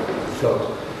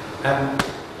float, and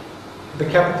the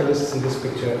capitalists in this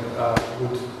picture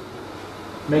would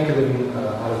make a living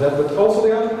out of that, but also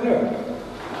the entrepreneur.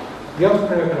 The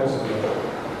entrepreneur can also do that.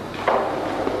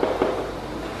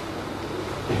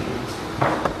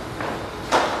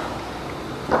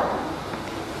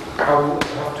 I will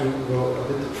have to go a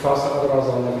bit faster, otherwise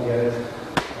I'll never get it.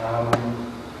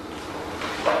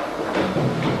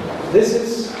 This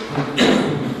is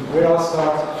where I'll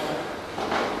start.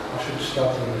 I should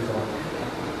start here before.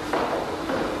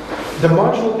 The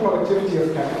marginal productivity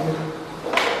of capital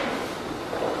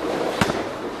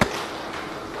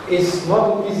is not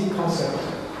an easy concept.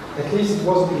 At least it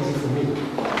wasn't easy for me.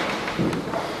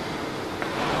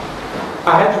 I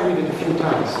had to read it a few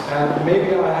times, and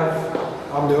maybe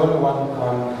I'm the only one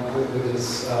with this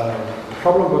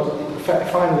problem, but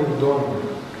finally it dawned on me.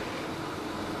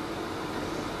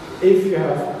 If you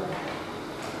have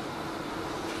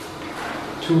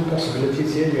two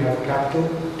possibilities here, you have capital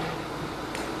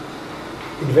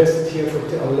invested here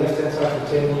on the left-hand side for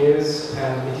 10 years,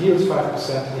 and it yields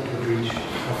 5%, it would reach,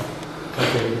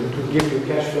 it would give you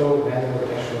cash flow, annual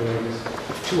cash flow rate is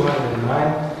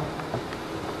 209.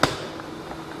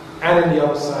 And on the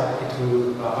other side, it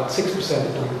will, at 6%,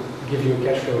 it will give you a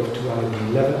cash flow of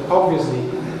 211. Obviously,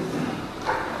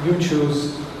 you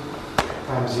choose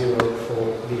times 0 for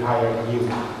the higher yield.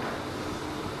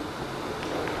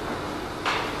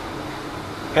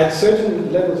 At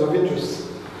certain levels of interest,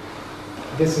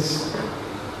 this is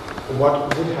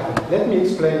what would happen. Let me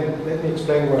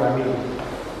explain what I mean.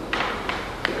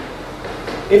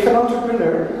 If an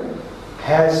entrepreneur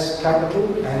has capital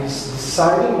and is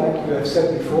deciding, like you have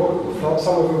said before,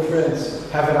 some of your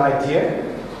friends have an idea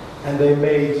and they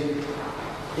made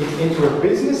it into a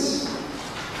business,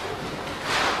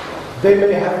 they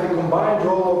may have the combined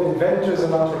role of inventors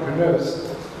and entrepreneurs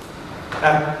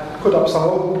and put up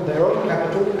their own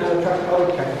capital and attract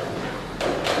other capital.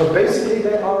 But basically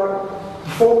they are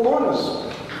four corners.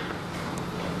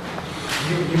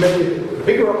 You make a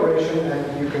bigger operation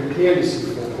and you can clearly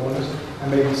see 4 corners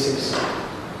and maybe 6.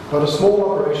 But a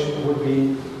small operation would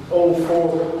be all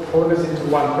 4 corners into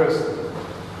one person.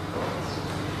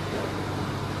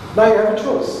 Now you have a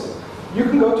choice. You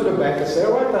can go to the bank and say,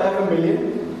 all right, I have $1 million,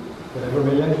 whatever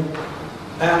million,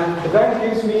 and the bank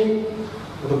gives me,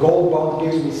 or the gold bond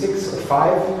gives me 6 or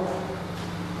 5,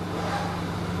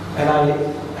 and I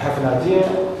have an idea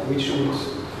which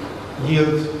would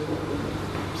yield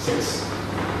 6.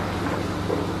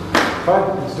 Fine,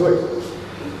 let's do it.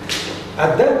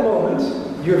 At that moment,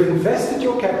 you have invested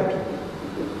your capital.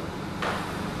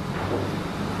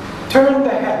 Turn the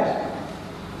hat,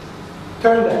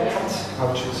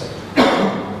 I should say.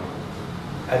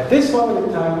 At this moment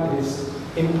in time, it is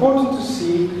important to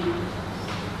see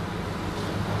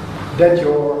that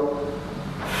your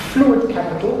fluid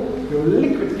capital, your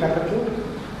liquid capital,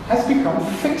 has become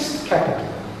fixed capital.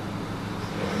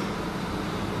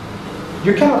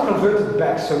 You cannot convert it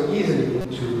back so easily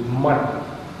into money.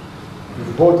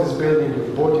 You've bought this building,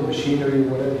 you've bought your machinery,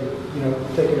 whatever,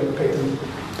 taken a patent,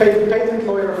 paid the patent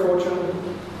lawyer a fortune,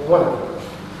 whatever.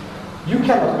 You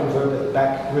cannot convert it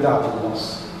back without a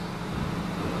loss.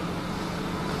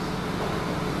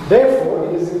 Therefore,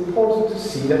 it is important to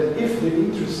see that if the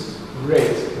interest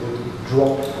rate would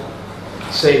drop,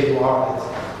 say you are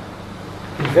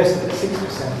invested at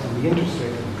 6% and the interest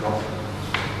rate will drop,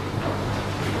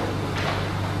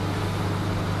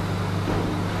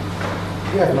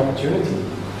 you have an opportunity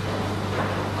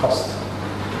cost.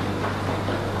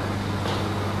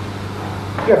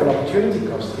 You have an opportunity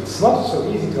cost. It's not so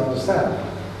easy to understand.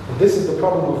 And this is the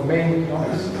problem of main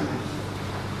economics.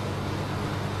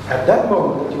 At that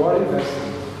moment that you are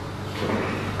investing,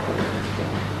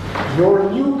 your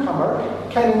newcomer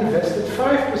can invest at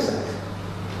 5%.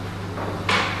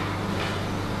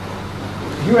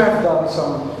 You have done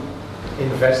some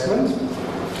investment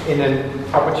in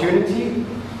an opportunity.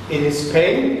 It is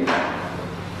paying.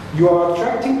 You are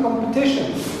attracting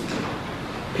competition.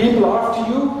 People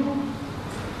after you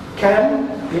can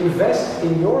invest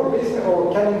in your business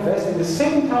or can invest in the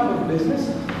same type of business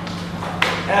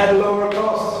at lower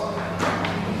cost.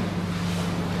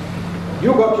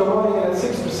 You got your money in at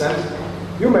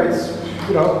 6%. You made,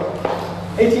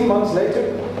 18 months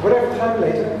later, whatever time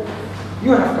later,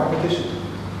 you have competition.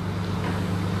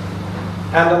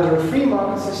 And under a free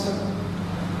market system,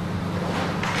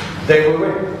 they will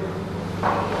win.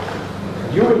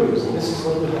 You will lose. This is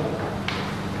what will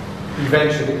happen.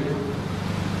 Eventually,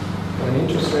 when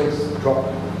interest rates drop,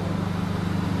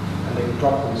 and they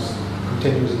drop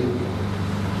continuously,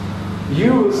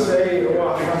 you will say, oh,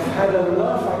 I've had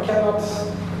enough, I cannot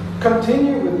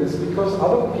continue with this, because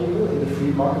other people in the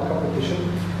free market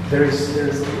competition, there is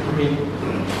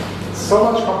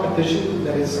so much competition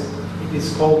that it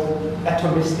is called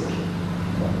atomistic.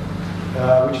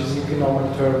 Which is an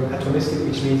economic term, atomistic,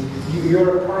 which means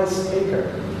you're a price taker,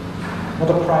 not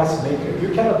a price maker.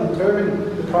 You cannot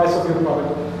determine the price of your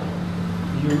product,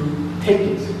 you take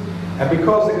it. And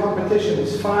because the competition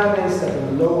is financed at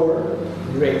a lower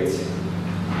rate,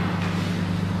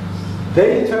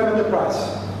 they determine the price,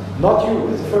 not you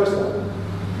as the first one.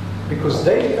 Because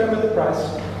they determine the price,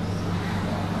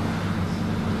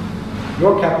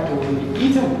 your capital will be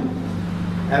eaten.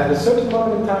 And at a certain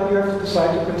moment in time, you have to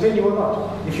decide to continue or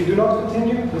not. If you do not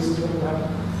continue, this is what will happen.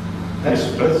 That's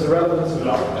the relevance of it.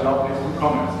 Allow me some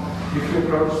comments. If you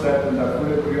approach that, and I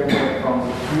fully agree on that, from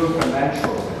the pure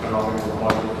financial economic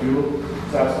point of view,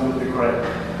 it's absolutely correct.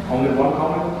 Only one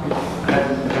comment, it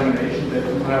has a determination that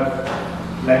you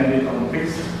have landed on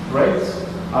fixed rates,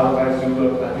 otherwise you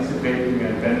were participating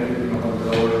and benefiting from the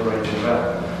lower rate as well.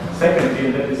 Secondly,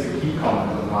 and that is a key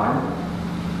comment of mine,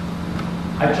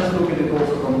 I just look at it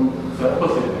also from the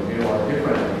opposite view or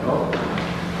different angle.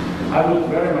 I would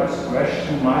very much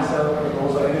question myself, but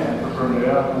also any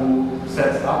entrepreneur who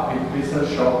sets up his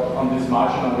business shop on this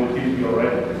marginal utility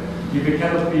already. If you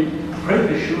cannot be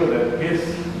pretty sure that his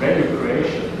value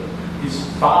creation is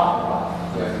far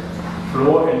above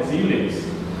floor and ceilings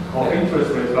of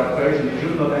interest rate fluctuation, you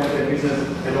should not enter the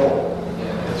business at all.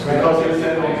 That's right. Because you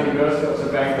stand on the mercy of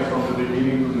the banker from the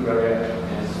beginning to the very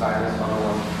end. It's finance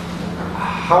 101.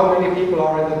 How many people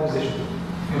are in that position?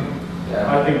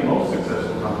 I think most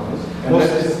successful companies, and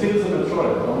that is still the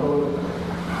majority.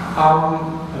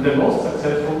 And the most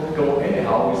successful go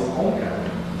anyhow with own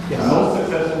capital. Yes. The most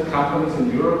successful companies in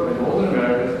Europe and all in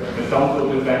America that don't go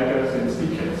to bankers in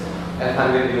decades. And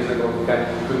 100 years ago, you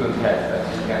couldn't have that.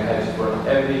 You can have it for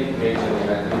every major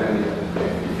event, even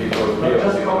if it goes But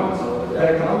just comment. So the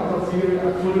economic theory, I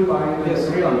fully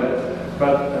agree on that.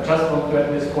 But I just want to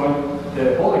add this point.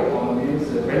 The whole economy,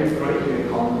 the very creative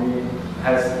economy,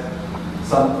 has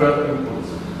some further inputs.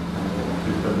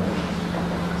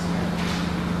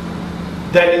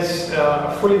 That is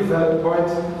a fully valid point,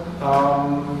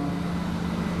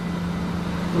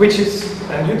 which is,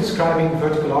 and you're describing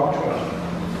vertical arbitrage.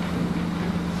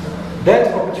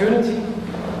 That opportunity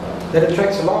that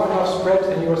attracts a large enough spread,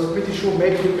 and you're pretty sure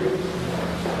maybe you could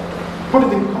put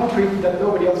it in concrete that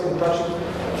nobody else can touch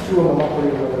it through a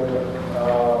monopoly or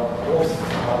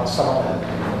someone.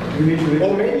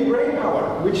 Or maybe brain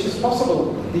power, which is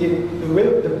possible. The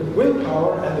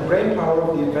willpower and the brain power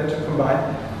of the inventor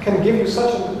combined can give you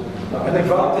such an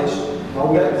advantage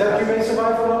that you may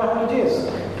survive for another 100 years.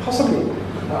 Possibly.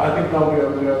 I think now we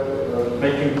are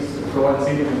making floor and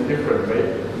ceiling in a different way.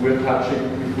 We're touching,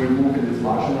 if we move in this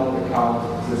marginal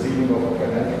account, the ceiling of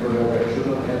an entrepreneur that should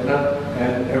not enter,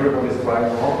 and everybody is trying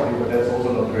to offer it, but that's also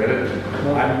not reality.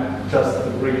 I'm just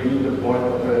bringing in the point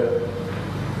of a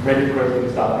very quickly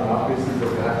starting up business that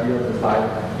we have here on the slide.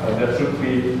 There should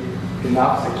be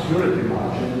enough security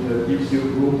margin that gives you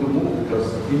room to move, because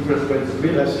interest rates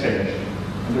will change.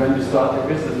 And when you start your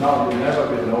business now, you never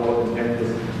will know what in 10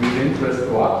 years will interest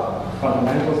go up.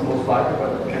 Fundamentals most likely,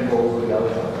 but it can go over the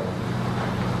other side.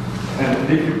 And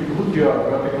if you put your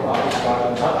vertical arbitrage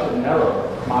in such a narrow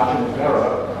margin of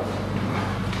error,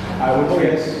 I would say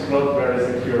it's not very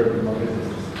secure in my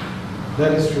businesses.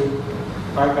 That is true.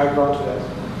 I grant you that.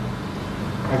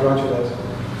 I grant you that.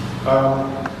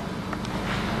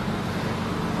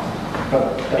 But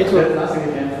there's nothing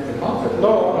against the concept. No,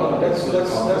 that's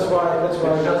why. It's just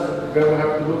where we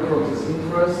have to look from this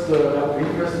interest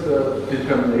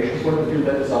determination point of view.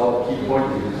 That is our key point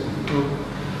here.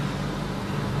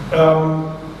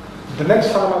 The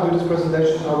next time I do this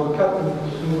presentation, I will cut and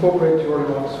incorporate your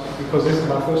remarks, because this is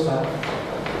my first time.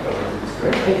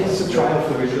 It's a trial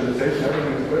for visualization.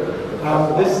 Everything is good.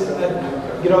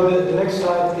 The next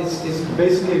slide is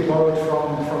basically borrowed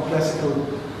from classical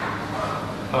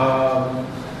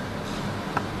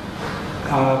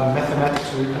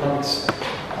mathematics or economics.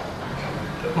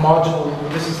 Marginal.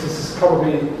 This is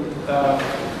probably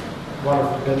one of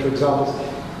the better examples.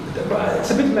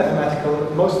 It's a bit mathematical.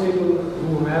 Most people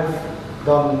who have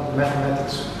done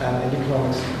mathematics and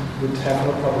economics would have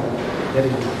no problem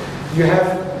getting it. You have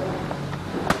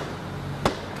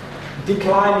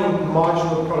declining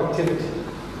marginal productivity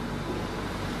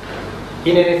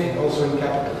in anything, also in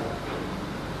capital.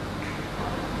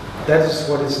 That is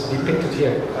what is depicted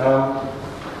here.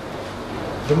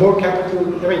 The more capital,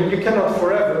 you cannot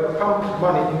forever pump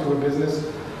money into a business,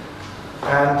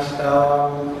 and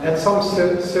at some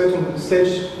certain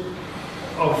stage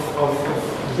of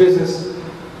business,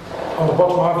 on the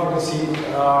bottom half you can see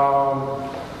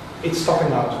it's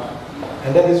stopping out,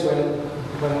 and that is when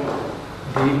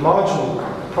the marginal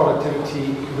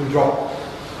productivity will drop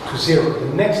to zero.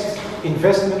 The next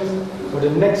investment or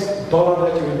the next dollar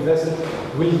that you invested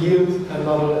will yield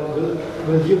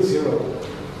will yield zero.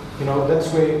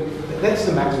 That's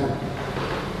the maximum.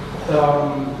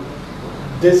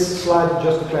 This slide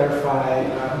just to clarify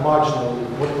marginal,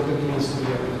 what it means to be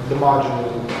the marginal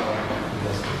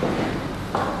investment.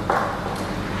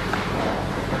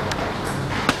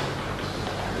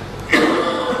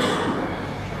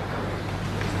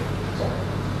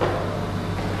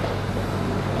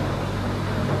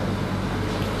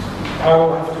 I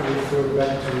will have to refer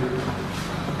back to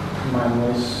my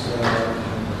notes.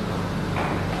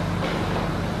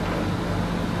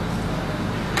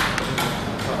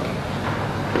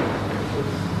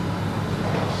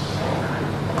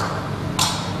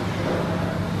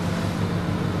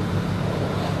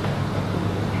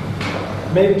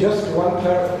 Maybe just one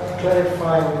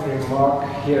clarifying remark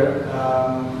here.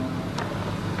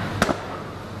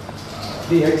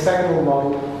 The hexagonal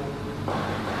model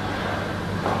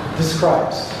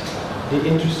describes the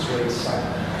interest rate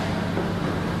cycle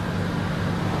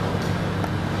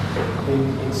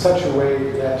in such a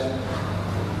way that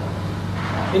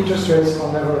interest rates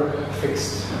are never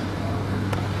fixed.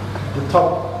 The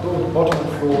top, the bottom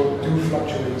floor do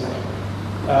fluctuate.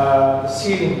 The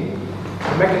ceiling,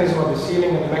 the mechanism of the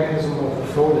ceiling and the mechanism of the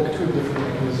floor, they're two different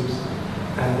mechanisms,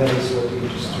 and that is what the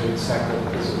interest rate cycle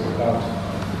is all about.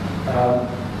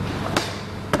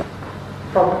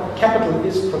 Capital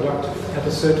is productive at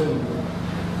a certain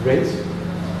rate.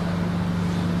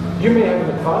 You may have an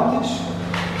advantage.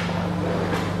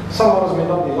 Some of us may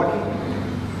not be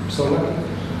so lucky.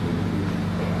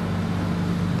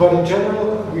 But in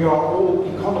general, we are all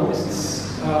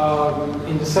economists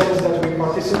in the sense that we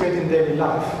participate in daily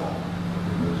life.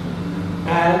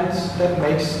 And that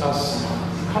makes us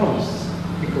economists,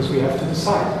 because we have to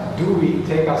decide, do we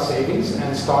take our savings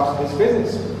and start this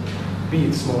business, be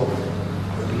it small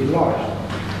or be it large?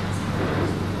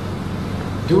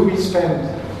 Do we spend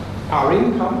our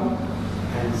income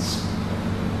and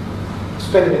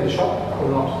spend it in the shop or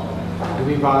not? Do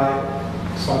we buy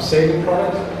some saving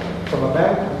product from a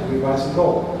bank, or do we buy some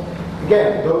gold?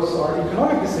 Again, those are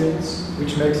economic decisions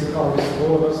which makes economists of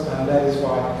all of us, and that is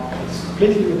why it's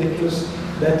completely ridiculous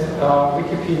that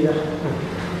Wikipedia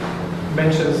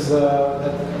mentions that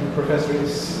the professor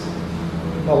is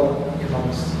not an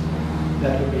economist.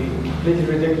 That would be completely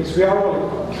ridiculous. We are all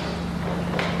economists.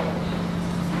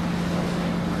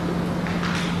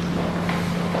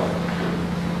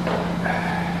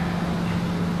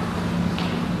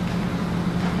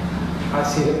 I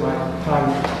see that my time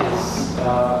is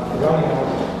running out.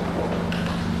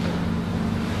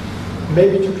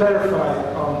 Maybe to clarify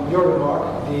on your remark,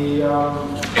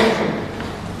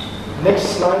 Next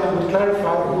slide would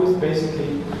clarify who is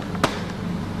basically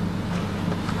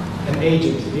an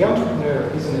agent. The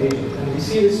entrepreneur is an agent, and we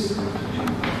see this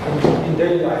in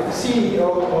daily life. The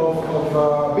CEO of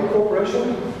a big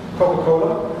corporation,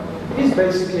 Coca-Cola, is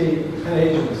basically an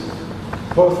agent,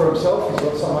 both for himself, he's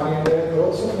got some money in there, but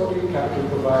also for the capital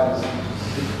providers,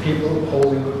 the people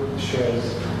holding the shares.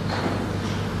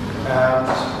 And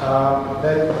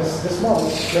this model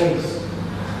explains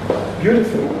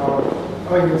beautifully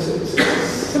it's a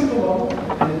simple model,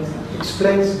 and it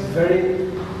explains very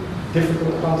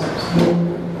difficult concepts.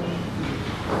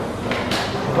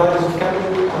 Providers of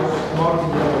capital,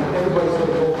 marketing, everybody's got a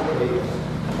role to play.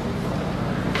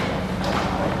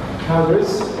 Now there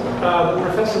is, the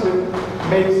professor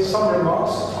made some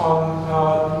remarks on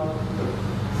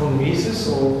von Mises,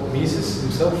 or Mises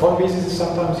himself. Von Mises is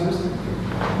sometimes used.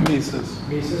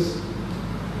 Mises.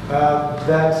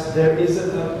 That there is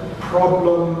a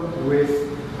problem with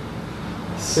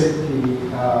simply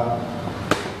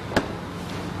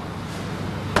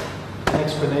the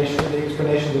explanation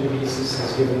that Mises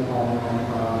has given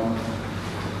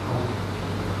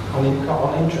on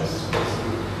interest,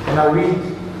 basically. And I read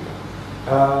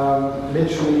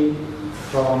literally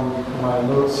from my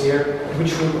notes here,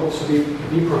 which will also be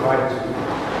provided to you.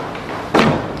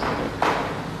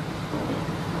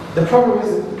 The problem is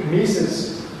that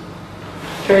Mises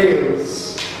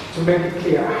fails to make it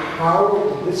clear how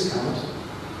the discount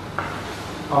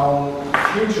on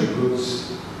future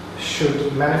goods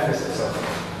should manifest itself.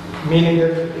 Meaning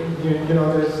that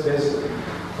there's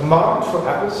a market for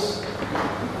apples,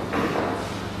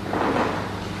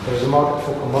 there's a market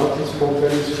for commodities, pork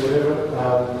bellies, whatever,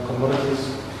 commodities,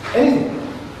 anything.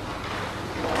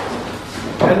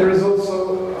 And there is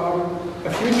also a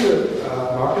future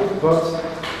market, but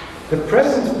the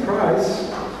present price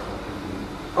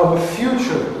of a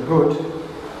future good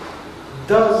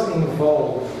does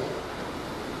involve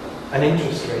an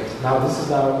interest rate. Now this is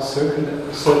now a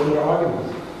circular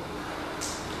argument.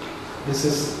 This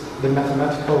is the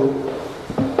mathematical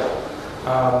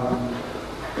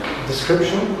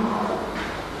description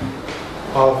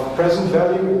of present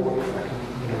value, or if I can,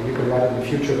 you can write in the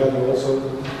future value also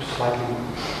slightly.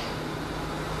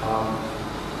 I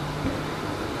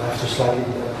have to slightly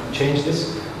change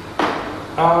this.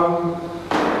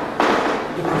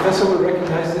 The professor will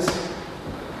recognize this.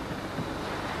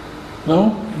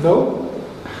 No? No?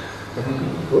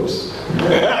 Oops.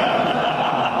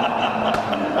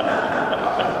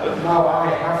 Now I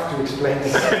have to explain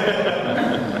this.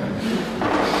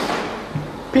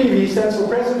 PV stands for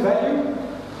present value.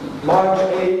 Large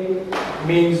A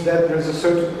means that there is a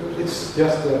certain, it's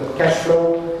just the cash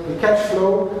flow. The cash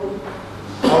flow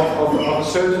of a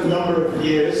certain number of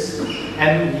years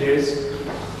and years.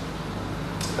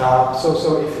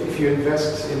 So if you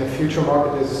invest in a future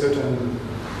market, there's a certain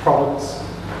product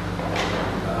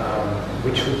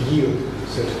which would yield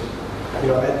certain,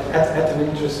 at an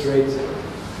interest rate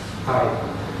high.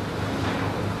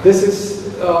 This is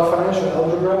financial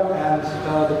algebra, and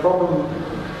the problem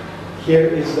here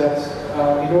is that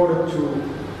in order to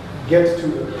get to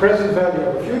the present value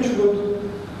of a future good,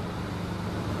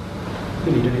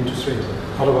 you need an interest rate.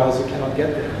 Otherwise, you cannot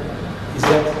get there. Is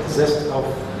that the zest of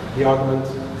the argument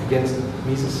against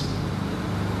Mises?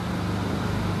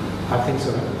 I think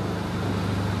so.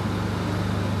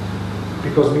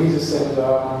 Because Mises said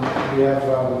we have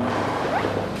a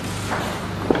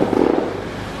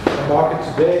market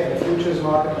today and a futures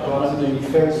market, but he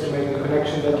fails to make the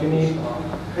connection that you need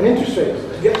an interest rate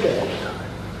to get there.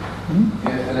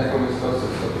 Yes, and economists also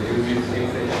use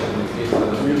inflation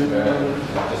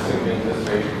just simply interest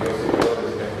rate because you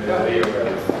always get the layer.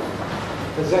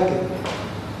 Exactly.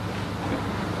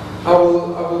 I will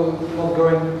not go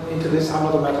into this. I'm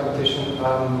not a mathematician.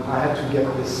 I had to get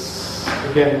this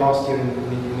again last year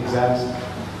in exams.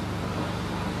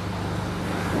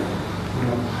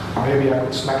 Maybe I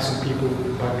could smack some people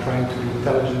by trying to be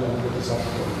intelligent and put this up.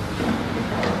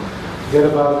 Forget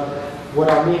about it. What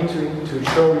I mean to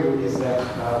show you is that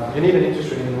you need an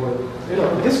interest rate in order,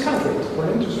 a discount rate or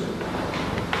an interest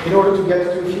rate, in order to get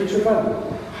to a future value.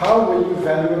 How will you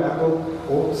value an apple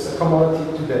or a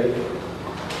commodity today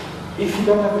if you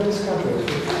don't have a discount rate for the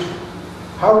future?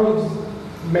 How will you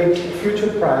make a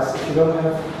future price if you don't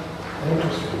have an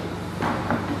interest rate?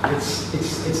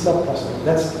 It's not possible.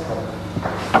 That's the problem.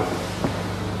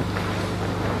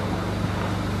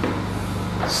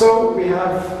 So we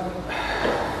have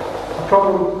a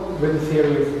problem with the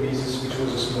theory of Mises, which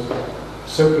was a small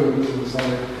circular reasoning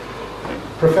somewhere.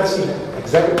 Professor's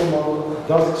executive model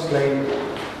does explain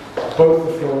both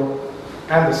the floor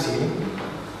and the ceiling.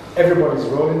 everybody's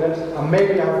role in that.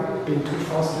 Maybe I've been too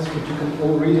fast in this, but you can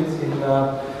all read it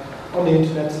on the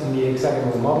internet in the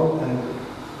hexagonal model, and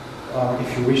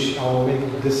if you wish, I'll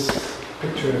make this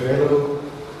picture available.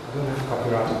 I don't have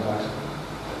copyright on that,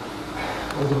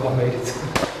 although I made it.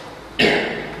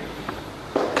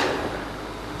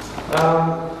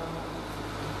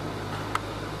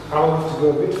 I'll have to go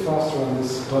a bit faster on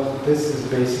this, but this is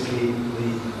basically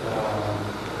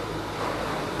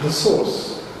the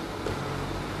source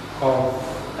of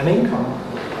an income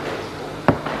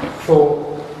for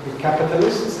the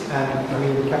capitalists, and I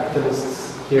mean the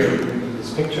capitalists here in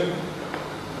this picture,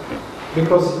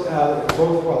 because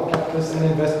both capitalists and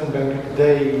investment bankers,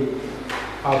 they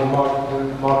are the market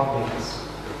makers,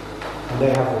 and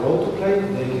they have a role to play.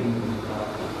 They can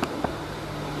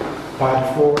buy the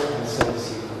floor and sell the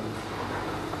ceiling.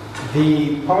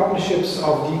 The partnerships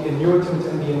of the annuitant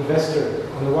and the investor,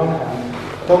 on the one hand,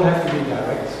 don't have to be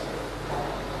direct.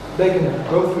 They can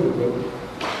go through the book.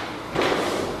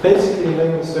 Basically, in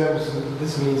layman's terms,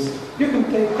 this means you can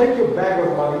take your bag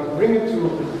of money, bring it to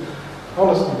an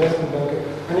honest investment banker,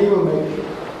 and he will make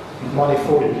money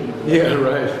for you. Yeah,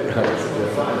 right.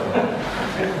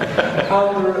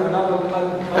 Under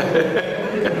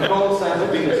gold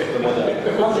standard,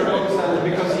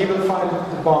 because he will find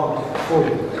the bond for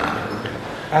you.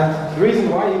 And the reason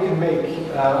why you can make,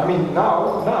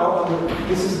 now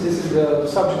this is the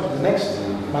subject of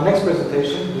my next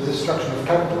presentation, the destruction of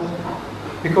capital,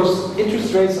 because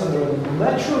interest rates under a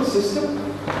natural system,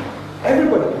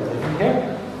 everybody can live in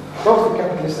here, both the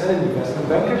capitalist and the investment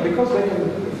banker, because they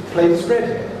can play the spread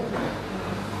here.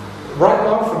 Right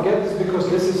now, forget this, because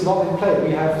this is not in play.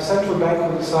 We have a central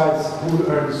bank who decides who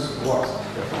earns what.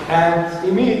 And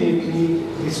immediately,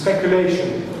 the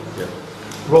speculation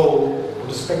role,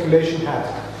 the speculation hat,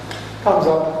 comes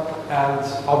up, and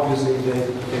obviously they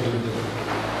do it.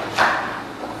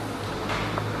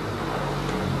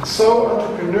 So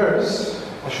entrepreneurs,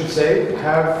 I should say,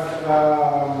 have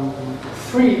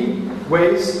three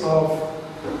ways of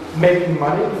making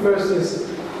money. The first is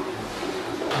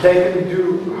they can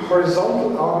do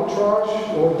horizontal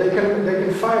arbitrage, or they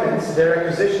can finance their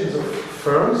acquisitions of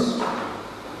firms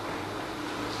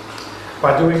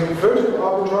by doing vertical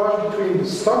arbitrage between the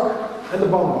stock and the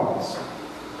bond markets.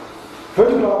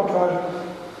 Vertical arbitrage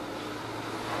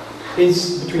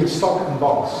is between stock and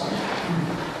bonds.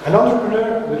 An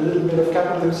entrepreneur with a little bit of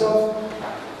capital himself,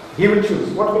 he will choose,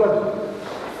 what will I do?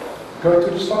 Go to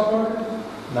the stock market?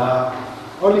 Nah,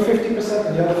 only 50%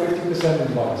 and the other 50%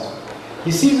 in bonds.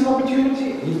 He sees an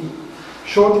opportunity, he's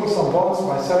shorting some bonds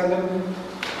by selling them,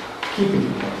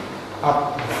 keeping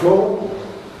up the floor,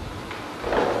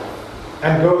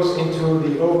 and goes into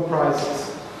the overpriced,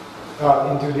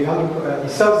 he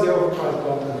sells the overpriced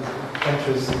bond and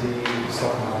enters the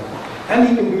stock market. And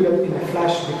he can do that in a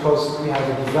flash, because we have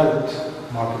a developed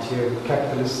market here with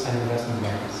capitalists and investment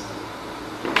bankers.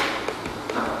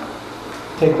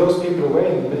 Take those people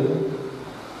away in the middle,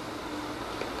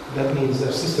 that means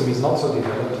their system is not so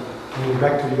developed, and you're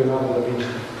back to Leonardo da Vinci.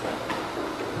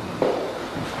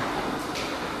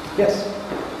 Yes.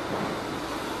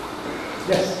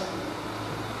 Yes.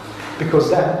 Because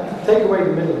then, take away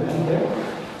the middleman there,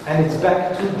 and it's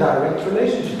back to direct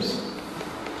relationships.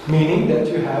 Meaning that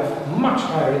you have much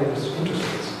higher interest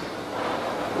rates.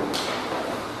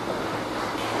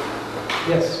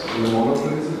 Yes? In the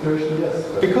monopoly situation, yes.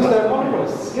 Because they're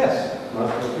monopolists, yes.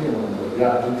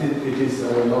 Yeah, it is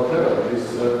not there.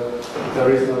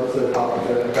 There is not a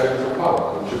balance of power,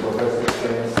 which Professor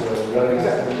explains very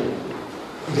exactly.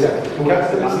 Exactly. Who has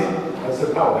the money has the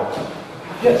power.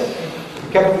 Yes.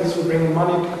 The capitalists will bring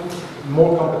money,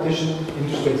 more competition,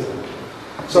 interest rates.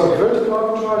 So vertical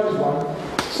arbitrage is one.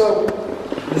 So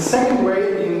the second way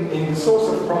in the source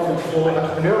of profit for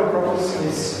entrepreneurial profits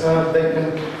is they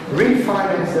can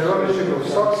refinance their ownership of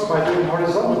stocks by doing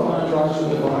horizontal arbitrage in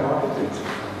the bond market.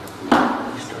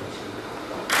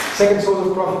 Second source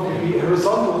of profit would be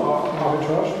horizontal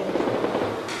arbitrage,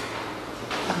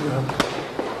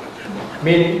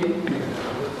 meaning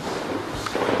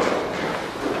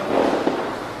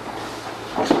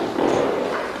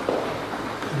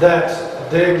that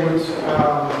they would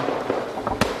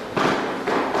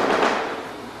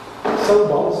sell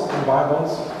bonds and buy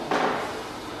bonds,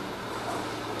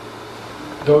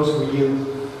 those who yield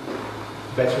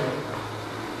better.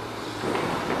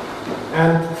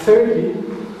 And thirdly,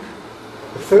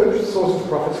 the third source of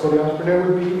profits for the entrepreneur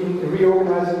would be in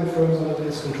reorganizing the firms under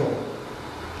his control.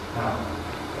 Now,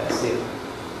 that's it.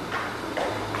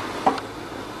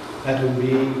 That would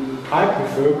be, I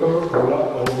prefer Coca-Cola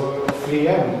over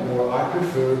 3M, or I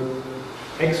prefer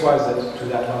XYZ to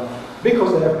that one,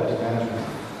 because they have better management.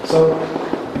 So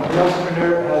The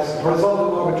entrepreneur has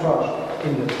horizontal arbitrage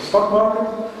in the stock market,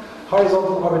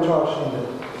 horizontal arbitrage in the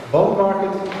bond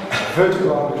market, vertical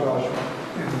arbitrage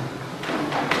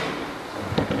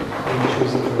in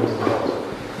choosing vertical.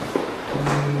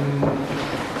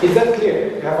 Is that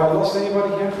clear? Have I lost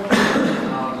anybody here?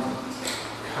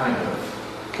 Kind of.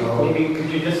 Maybe could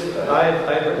you just, I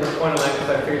had written this point on that because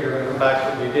I figured you were going to come back to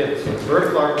what you did. So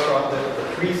vertical arbitrage, the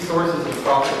three sources of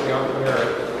profit for the entrepreneur: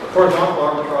 horizontal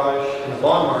arbitrage in the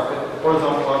bond market,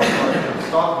 horizontal arbitrage in the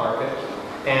stock market,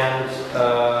 and,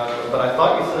 but I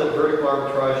thought you said that vertical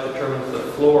arbitrage determines the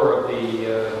floor of the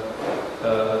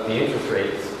interest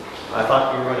rates. I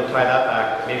thought you were going to tie that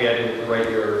back. Maybe I didn't write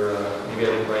the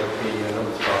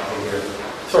numbers properly here.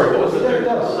 Sorry, what was the third?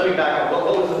 Let me back up.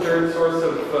 What was the third source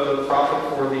of profit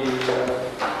for the?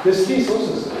 There's three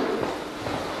sources.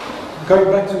 Going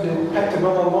back to the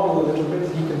pentagonal model a little bit,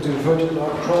 he can do vertical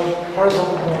arbitrage,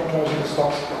 horizontal arbitrage in the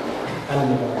stocks, and in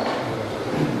the bonds.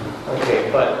 Okay,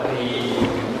 but the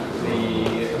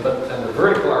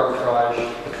vertical arbitrage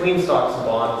between stocks and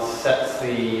bonds sets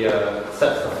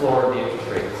the floor of the interest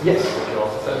rates. Yes. Which you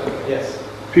also said. Yes.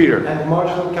 Peter. And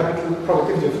marginal capital,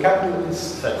 productivity of capital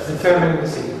is determining the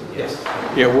ceiling. Yes.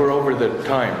 Yeah, we're over the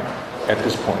time at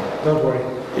this point. Don't worry.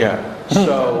 Yeah.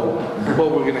 So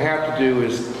what we're going to have to do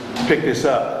is pick this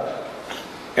up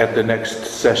at the next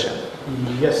session.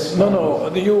 Yes. No,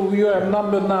 you have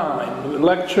number 9,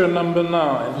 lecture number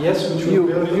 9. Yes, which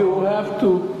you have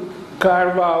to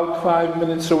carve out 5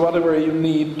 minutes or whatever you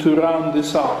need to round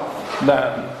this off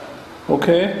then.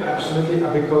 Okay? Absolutely,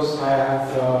 because I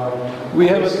have... we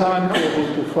have a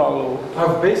timetable to follow.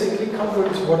 I've basically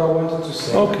covered what I wanted to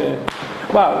say. Okay.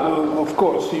 Well, of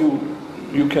course,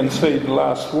 you can say the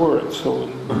last word, so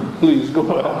please go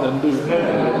ahead and do it.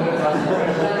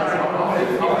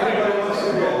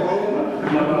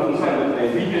 I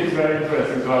think it's very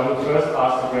interesting. So I would first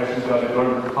ask the question to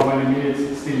Anatol, how many minutes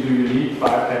still do you need?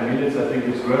 5, 10 minutes? I think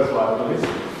it's worthwhile to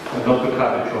listen. And not to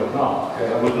cut it short now. Okay.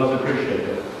 I would not appreciate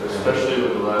it. Especially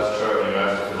with the last chart when you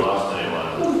asked if you lost anyone.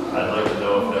 I'd like to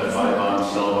know if that buy bond,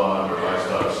 sell bond, or buy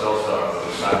stock, sell stock was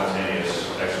a simultaneous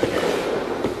execution.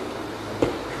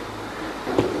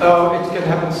 It can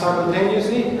happen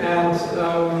simultaneously, and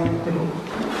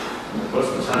what's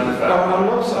the time factor?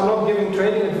 I'm not giving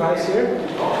trading advice here.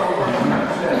 I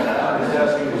understand that. I'm just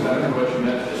asking exactly what you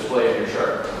meant to display in your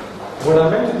chart. What I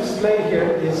meant to display here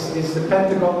is the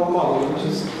pentagonal model, which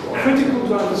is critical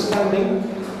to understanding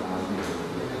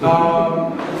a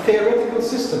theoretical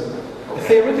system. A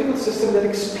theoretical system that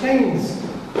explains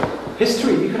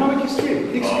history, economic history.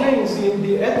 It explains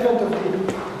the advent of the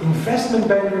investment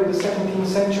banker in the 17th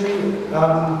century,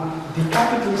 the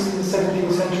capitalist in the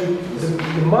 17th century,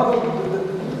 the model,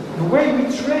 the way we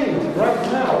trade right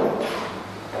now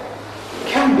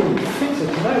can be fitted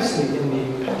nicely in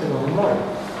the pentagonal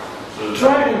model.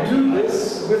 Try to do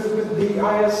this with the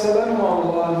ISLM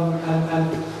model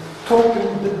and talking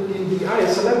the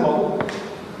ISLM model,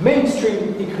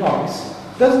 mainstream economics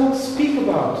does not speak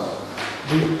about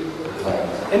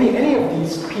any of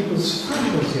these people's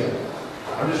functions here.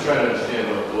 I'm just trying to understand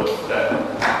what that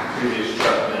previous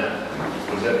chart meant.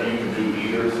 Was that you could do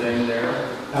either thing there?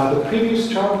 The previous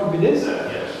chart would be this?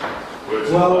 Yes. Where it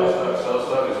says buy stock, sell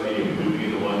stock, is meaning you can do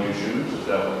either one you choose? Is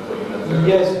that what you meant there?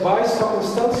 Yes, buy stock and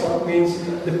sell stock means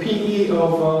the PE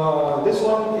of this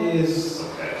one is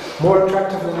more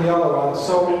attractive than the other one.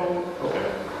 So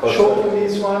short on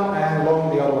this one and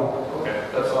long the other one. Okay,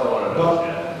 that's all I wanted to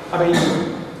understand. I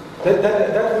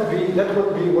mean, that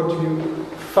would be what you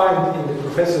find in the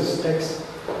professor's text,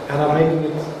 and I'm making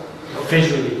it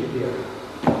visually here.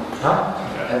 Huh?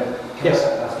 Yes.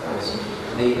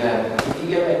 If you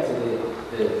go back to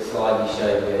the slide you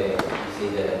showed where you see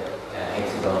the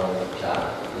hexagonal chart.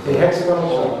 The hexagonal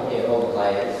chart? Yeah, all the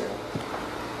layers.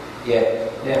 Yeah.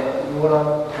 Now, what I'm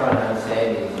trying to understand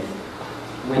is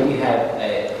when you have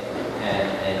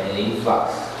an influx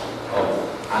of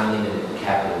unlimited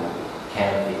capital,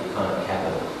 counterfeit kind of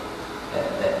capital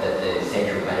that the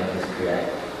central bankers create,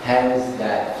 how does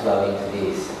that flow into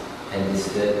this and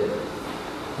disturb it?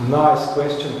 Nice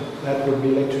question. That would be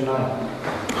lecture 9.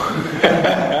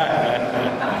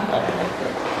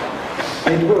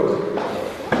 It would.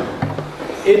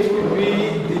 It would be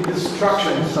the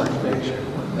destruction of nature.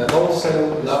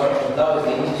 Wholesale it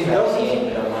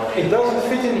doesn't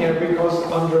fit in here because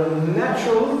under a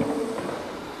natural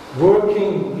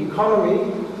working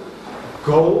economy,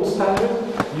 gold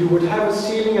standard, you would have a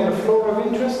ceiling and a floor of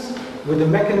interest with the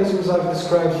mechanisms I've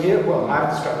described here. Well, I've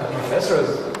described, the professor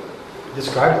has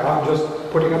described, I'm just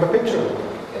putting up a picture.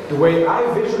 The way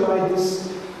I visualize this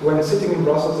when sitting in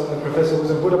Brussels and the professor was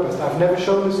in Budapest, I've never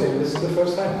shown this to him, this is the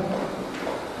first time.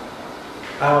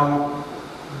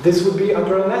 This would be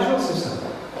under a natural system.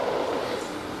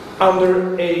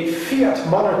 Under a fiat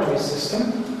monetary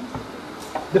system,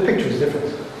 the picture is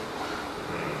different.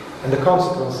 And the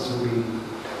consequences will be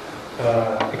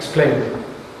explained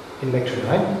in lecture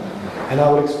 9. And I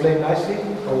will explain nicely,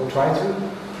 I will try to,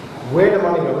 where the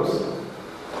money goes,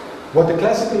 what the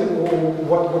classical,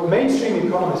 or what mainstream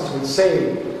economists will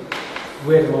say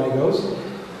where the money goes,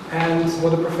 and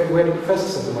where the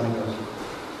professors say the money goes.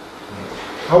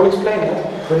 I will explain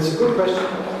that, but it's a good question.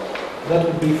 That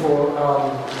would be for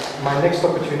my next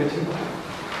opportunity.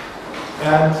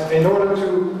 And in order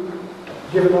to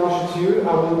give an answer to you,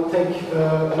 I will take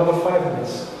another 5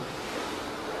 minutes.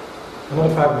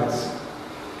 Another 5 minutes.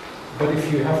 But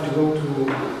if you have to go to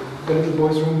the little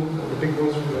boys' room or the big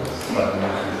boys' room,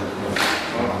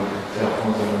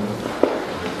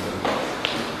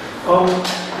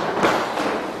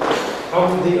 on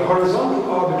the horizontal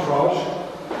arbitrage,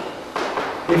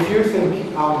 if you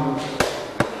think I'm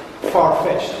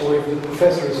far-fetched, or if the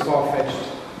professor is far-fetched,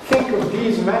 think of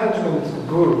these management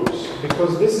gurus,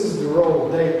 because this is the role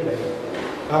they play.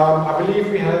 I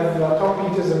believe we have Tom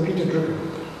Peters and Peter Drucker.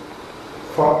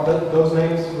 Those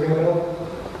names ring a bell?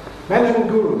 Management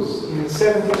gurus in the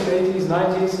 70s, 80s,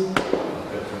 90s.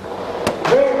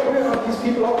 Where are these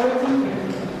people operating?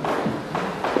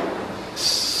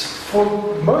 For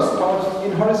most part,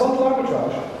 in horizontal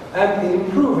arbitrage and in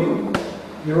improving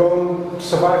your own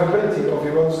survivability of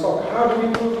your own stock. How do we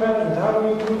improve management? How do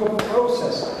we improve a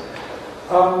process?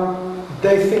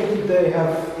 They think they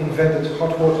have invented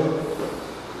hot water.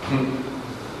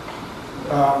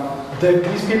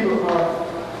 These people are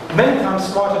many times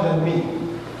smarter than me.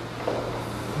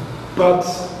 But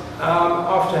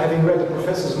after having read the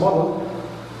professor's model,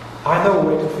 I know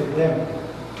where to fit them,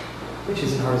 which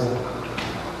is in horizontal arbitrage.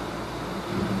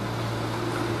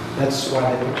 That's why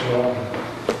they picked on me.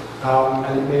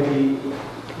 And it may be,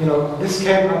 this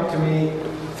came up to me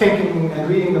thinking and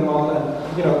reading the model, and,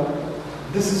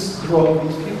 this is the role of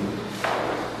these people.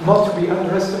 Not to be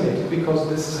underestimated, because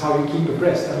this is how you keep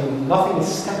abreast. I mean, nothing is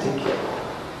static.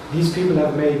 These people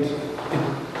have made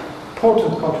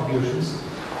important contributions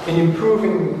in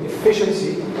improving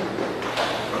efficiency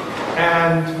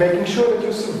and making sure that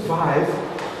you survive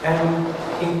and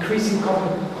increasing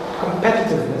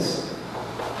competitiveness.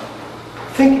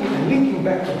 Thinking and linking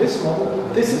back to this model,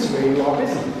 this is where you are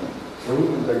busy. So,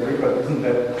 agree, but isn't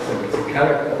that the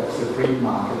character of the free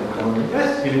market economy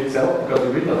in itself? Because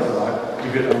it will not survive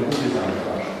if you don't do this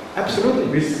arbitrage. Absolutely.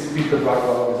 With the drug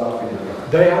or without the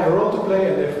drug. They have a role to play,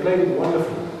 and they've played it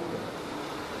wonderfully.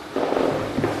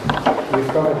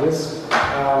 We've covered this.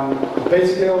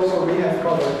 Basically, also we have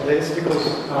covered this because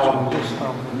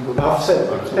I've said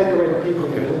take away the people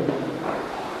in the middle.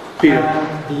 Peter,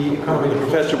 the economy. The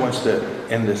professor wants to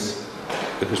end this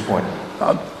at this point.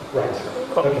 Right.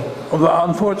 Okay.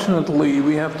 Unfortunately,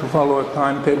 we have to follow a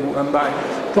timetable, and I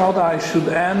thought I should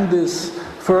end this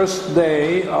first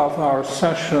day of our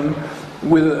session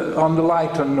on the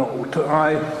lighter note.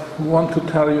 I want to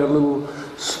tell you a little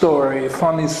story, a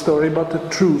funny story, but a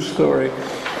true story.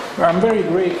 I'm very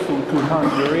grateful to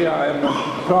Hungary. I am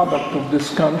a product of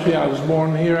this country. I was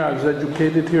born here, I was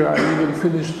educated here, I even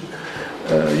finished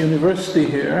university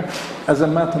here as a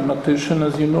mathematician,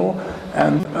 as you know,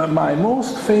 and my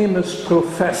most famous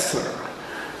professor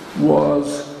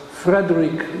was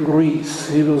Frederick Rees.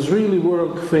 He was really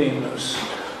world famous,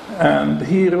 and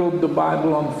he wrote the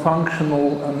Bible on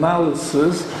functional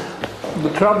analysis.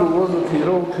 The trouble was that he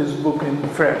wrote his book in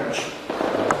French,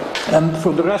 and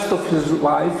for the rest of his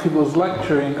life he was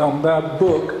lecturing on that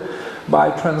book by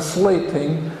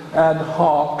translating ad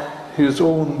hoc his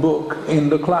own book in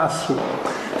the classroom.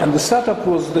 And the setup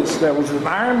was this: there was an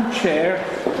armchair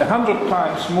 100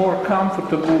 times more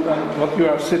comfortable than what you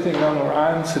are sitting on or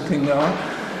I'm sitting on,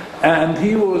 and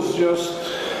he was just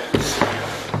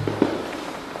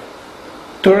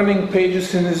turning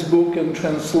pages in his book and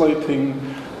translating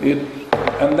it.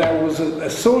 And there was an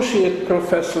associate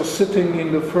professor sitting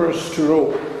in the first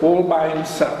row, all by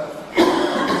himself.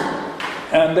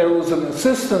 And there was an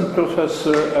assistant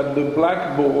professor at the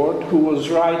blackboard who was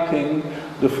writing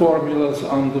the formulas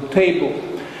on the table.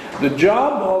 The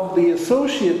job of the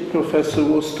associate professor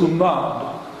was to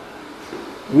nod,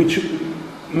 which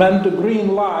meant a green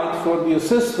light for the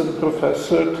assistant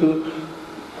professor to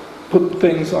put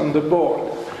things on the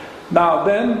board. Now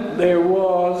then, there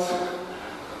was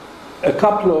a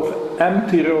couple of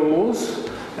empty rows,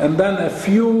 and then a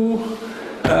few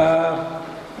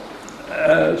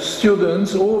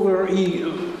students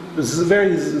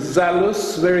very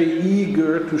zealous, very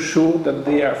eager to show that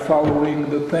they are following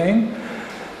the thing,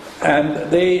 and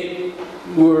they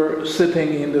were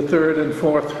sitting in the third and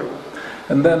fourth row.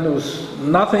 And then there was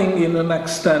nothing in the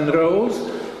next 10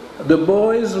 rows. The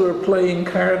boys were playing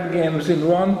card games in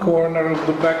one corner of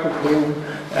the back of the room,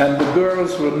 and the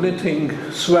girls were knitting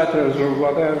sweaters or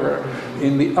whatever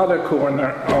in the other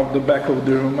corner of the back of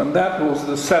the room, and that was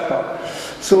the setup.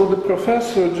 So the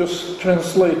professor just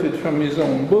translated from his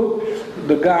own book.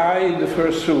 The guy in the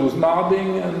first row was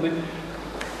nodding, and the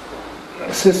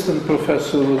assistant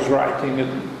professor was writing at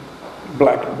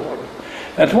blackboard.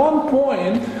 At one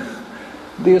point,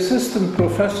 the assistant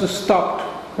professor stopped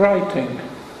writing.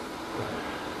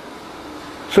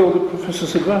 So the professor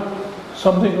said, well,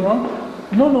 something wrong?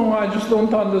 No, I just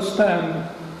don't understand.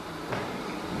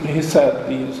 He said,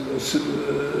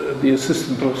 the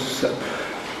assistant professor said.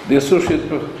 The associate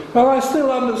professor, well, I still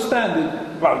understand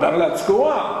it. Well, then let's go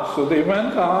on. So they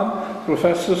went on,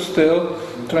 professor still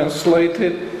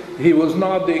translated, he was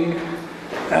nodding,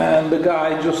 and the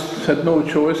guy just had no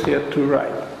choice, he had to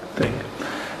write thing.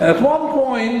 And at one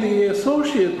point, the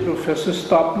associate professor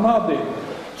stopped nodding.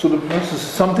 So the professor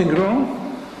said, something wrong?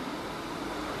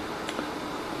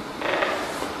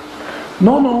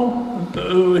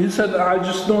 No, he said, I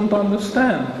just don't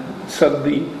understand, said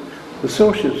the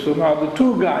associate. So now the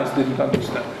two guys didn't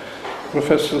understand.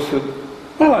 Professor said,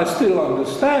 well, I still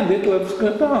understand it, let's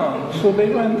get on. So they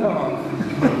went on.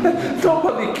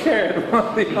 Nobody cared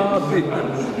about the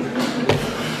audience.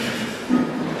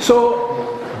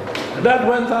 So that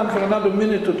went on for another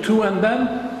minute or two, and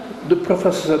then the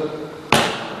professor said,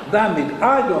 damn it,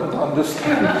 I don't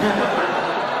understand.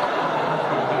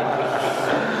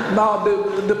 Now,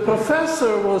 the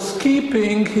professor was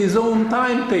keeping his own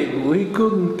timetable. He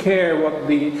couldn't care what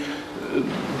the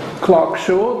clock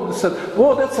showed. He said,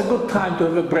 oh, that's a good time to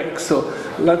have a break, so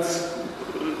let's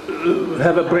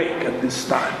have a break at this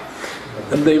time.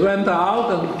 And they went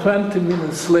out, and 20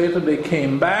 minutes later they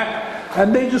came back,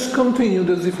 and they just continued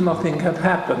as if nothing had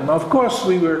happened. Now, of course,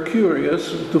 we were curious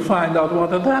to find out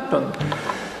what had happened.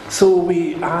 So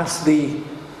we asked the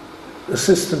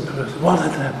assistant professor, what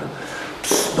had happened?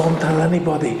 Psst, don't tell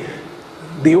anybody.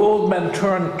 The old man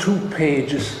turned 2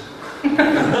 pages.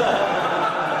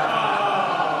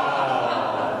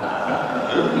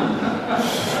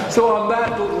 So on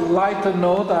that lighter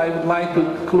note, I would like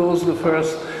to close the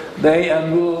first day,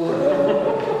 and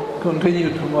we'll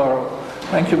continue tomorrow.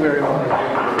 Thank you very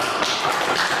much.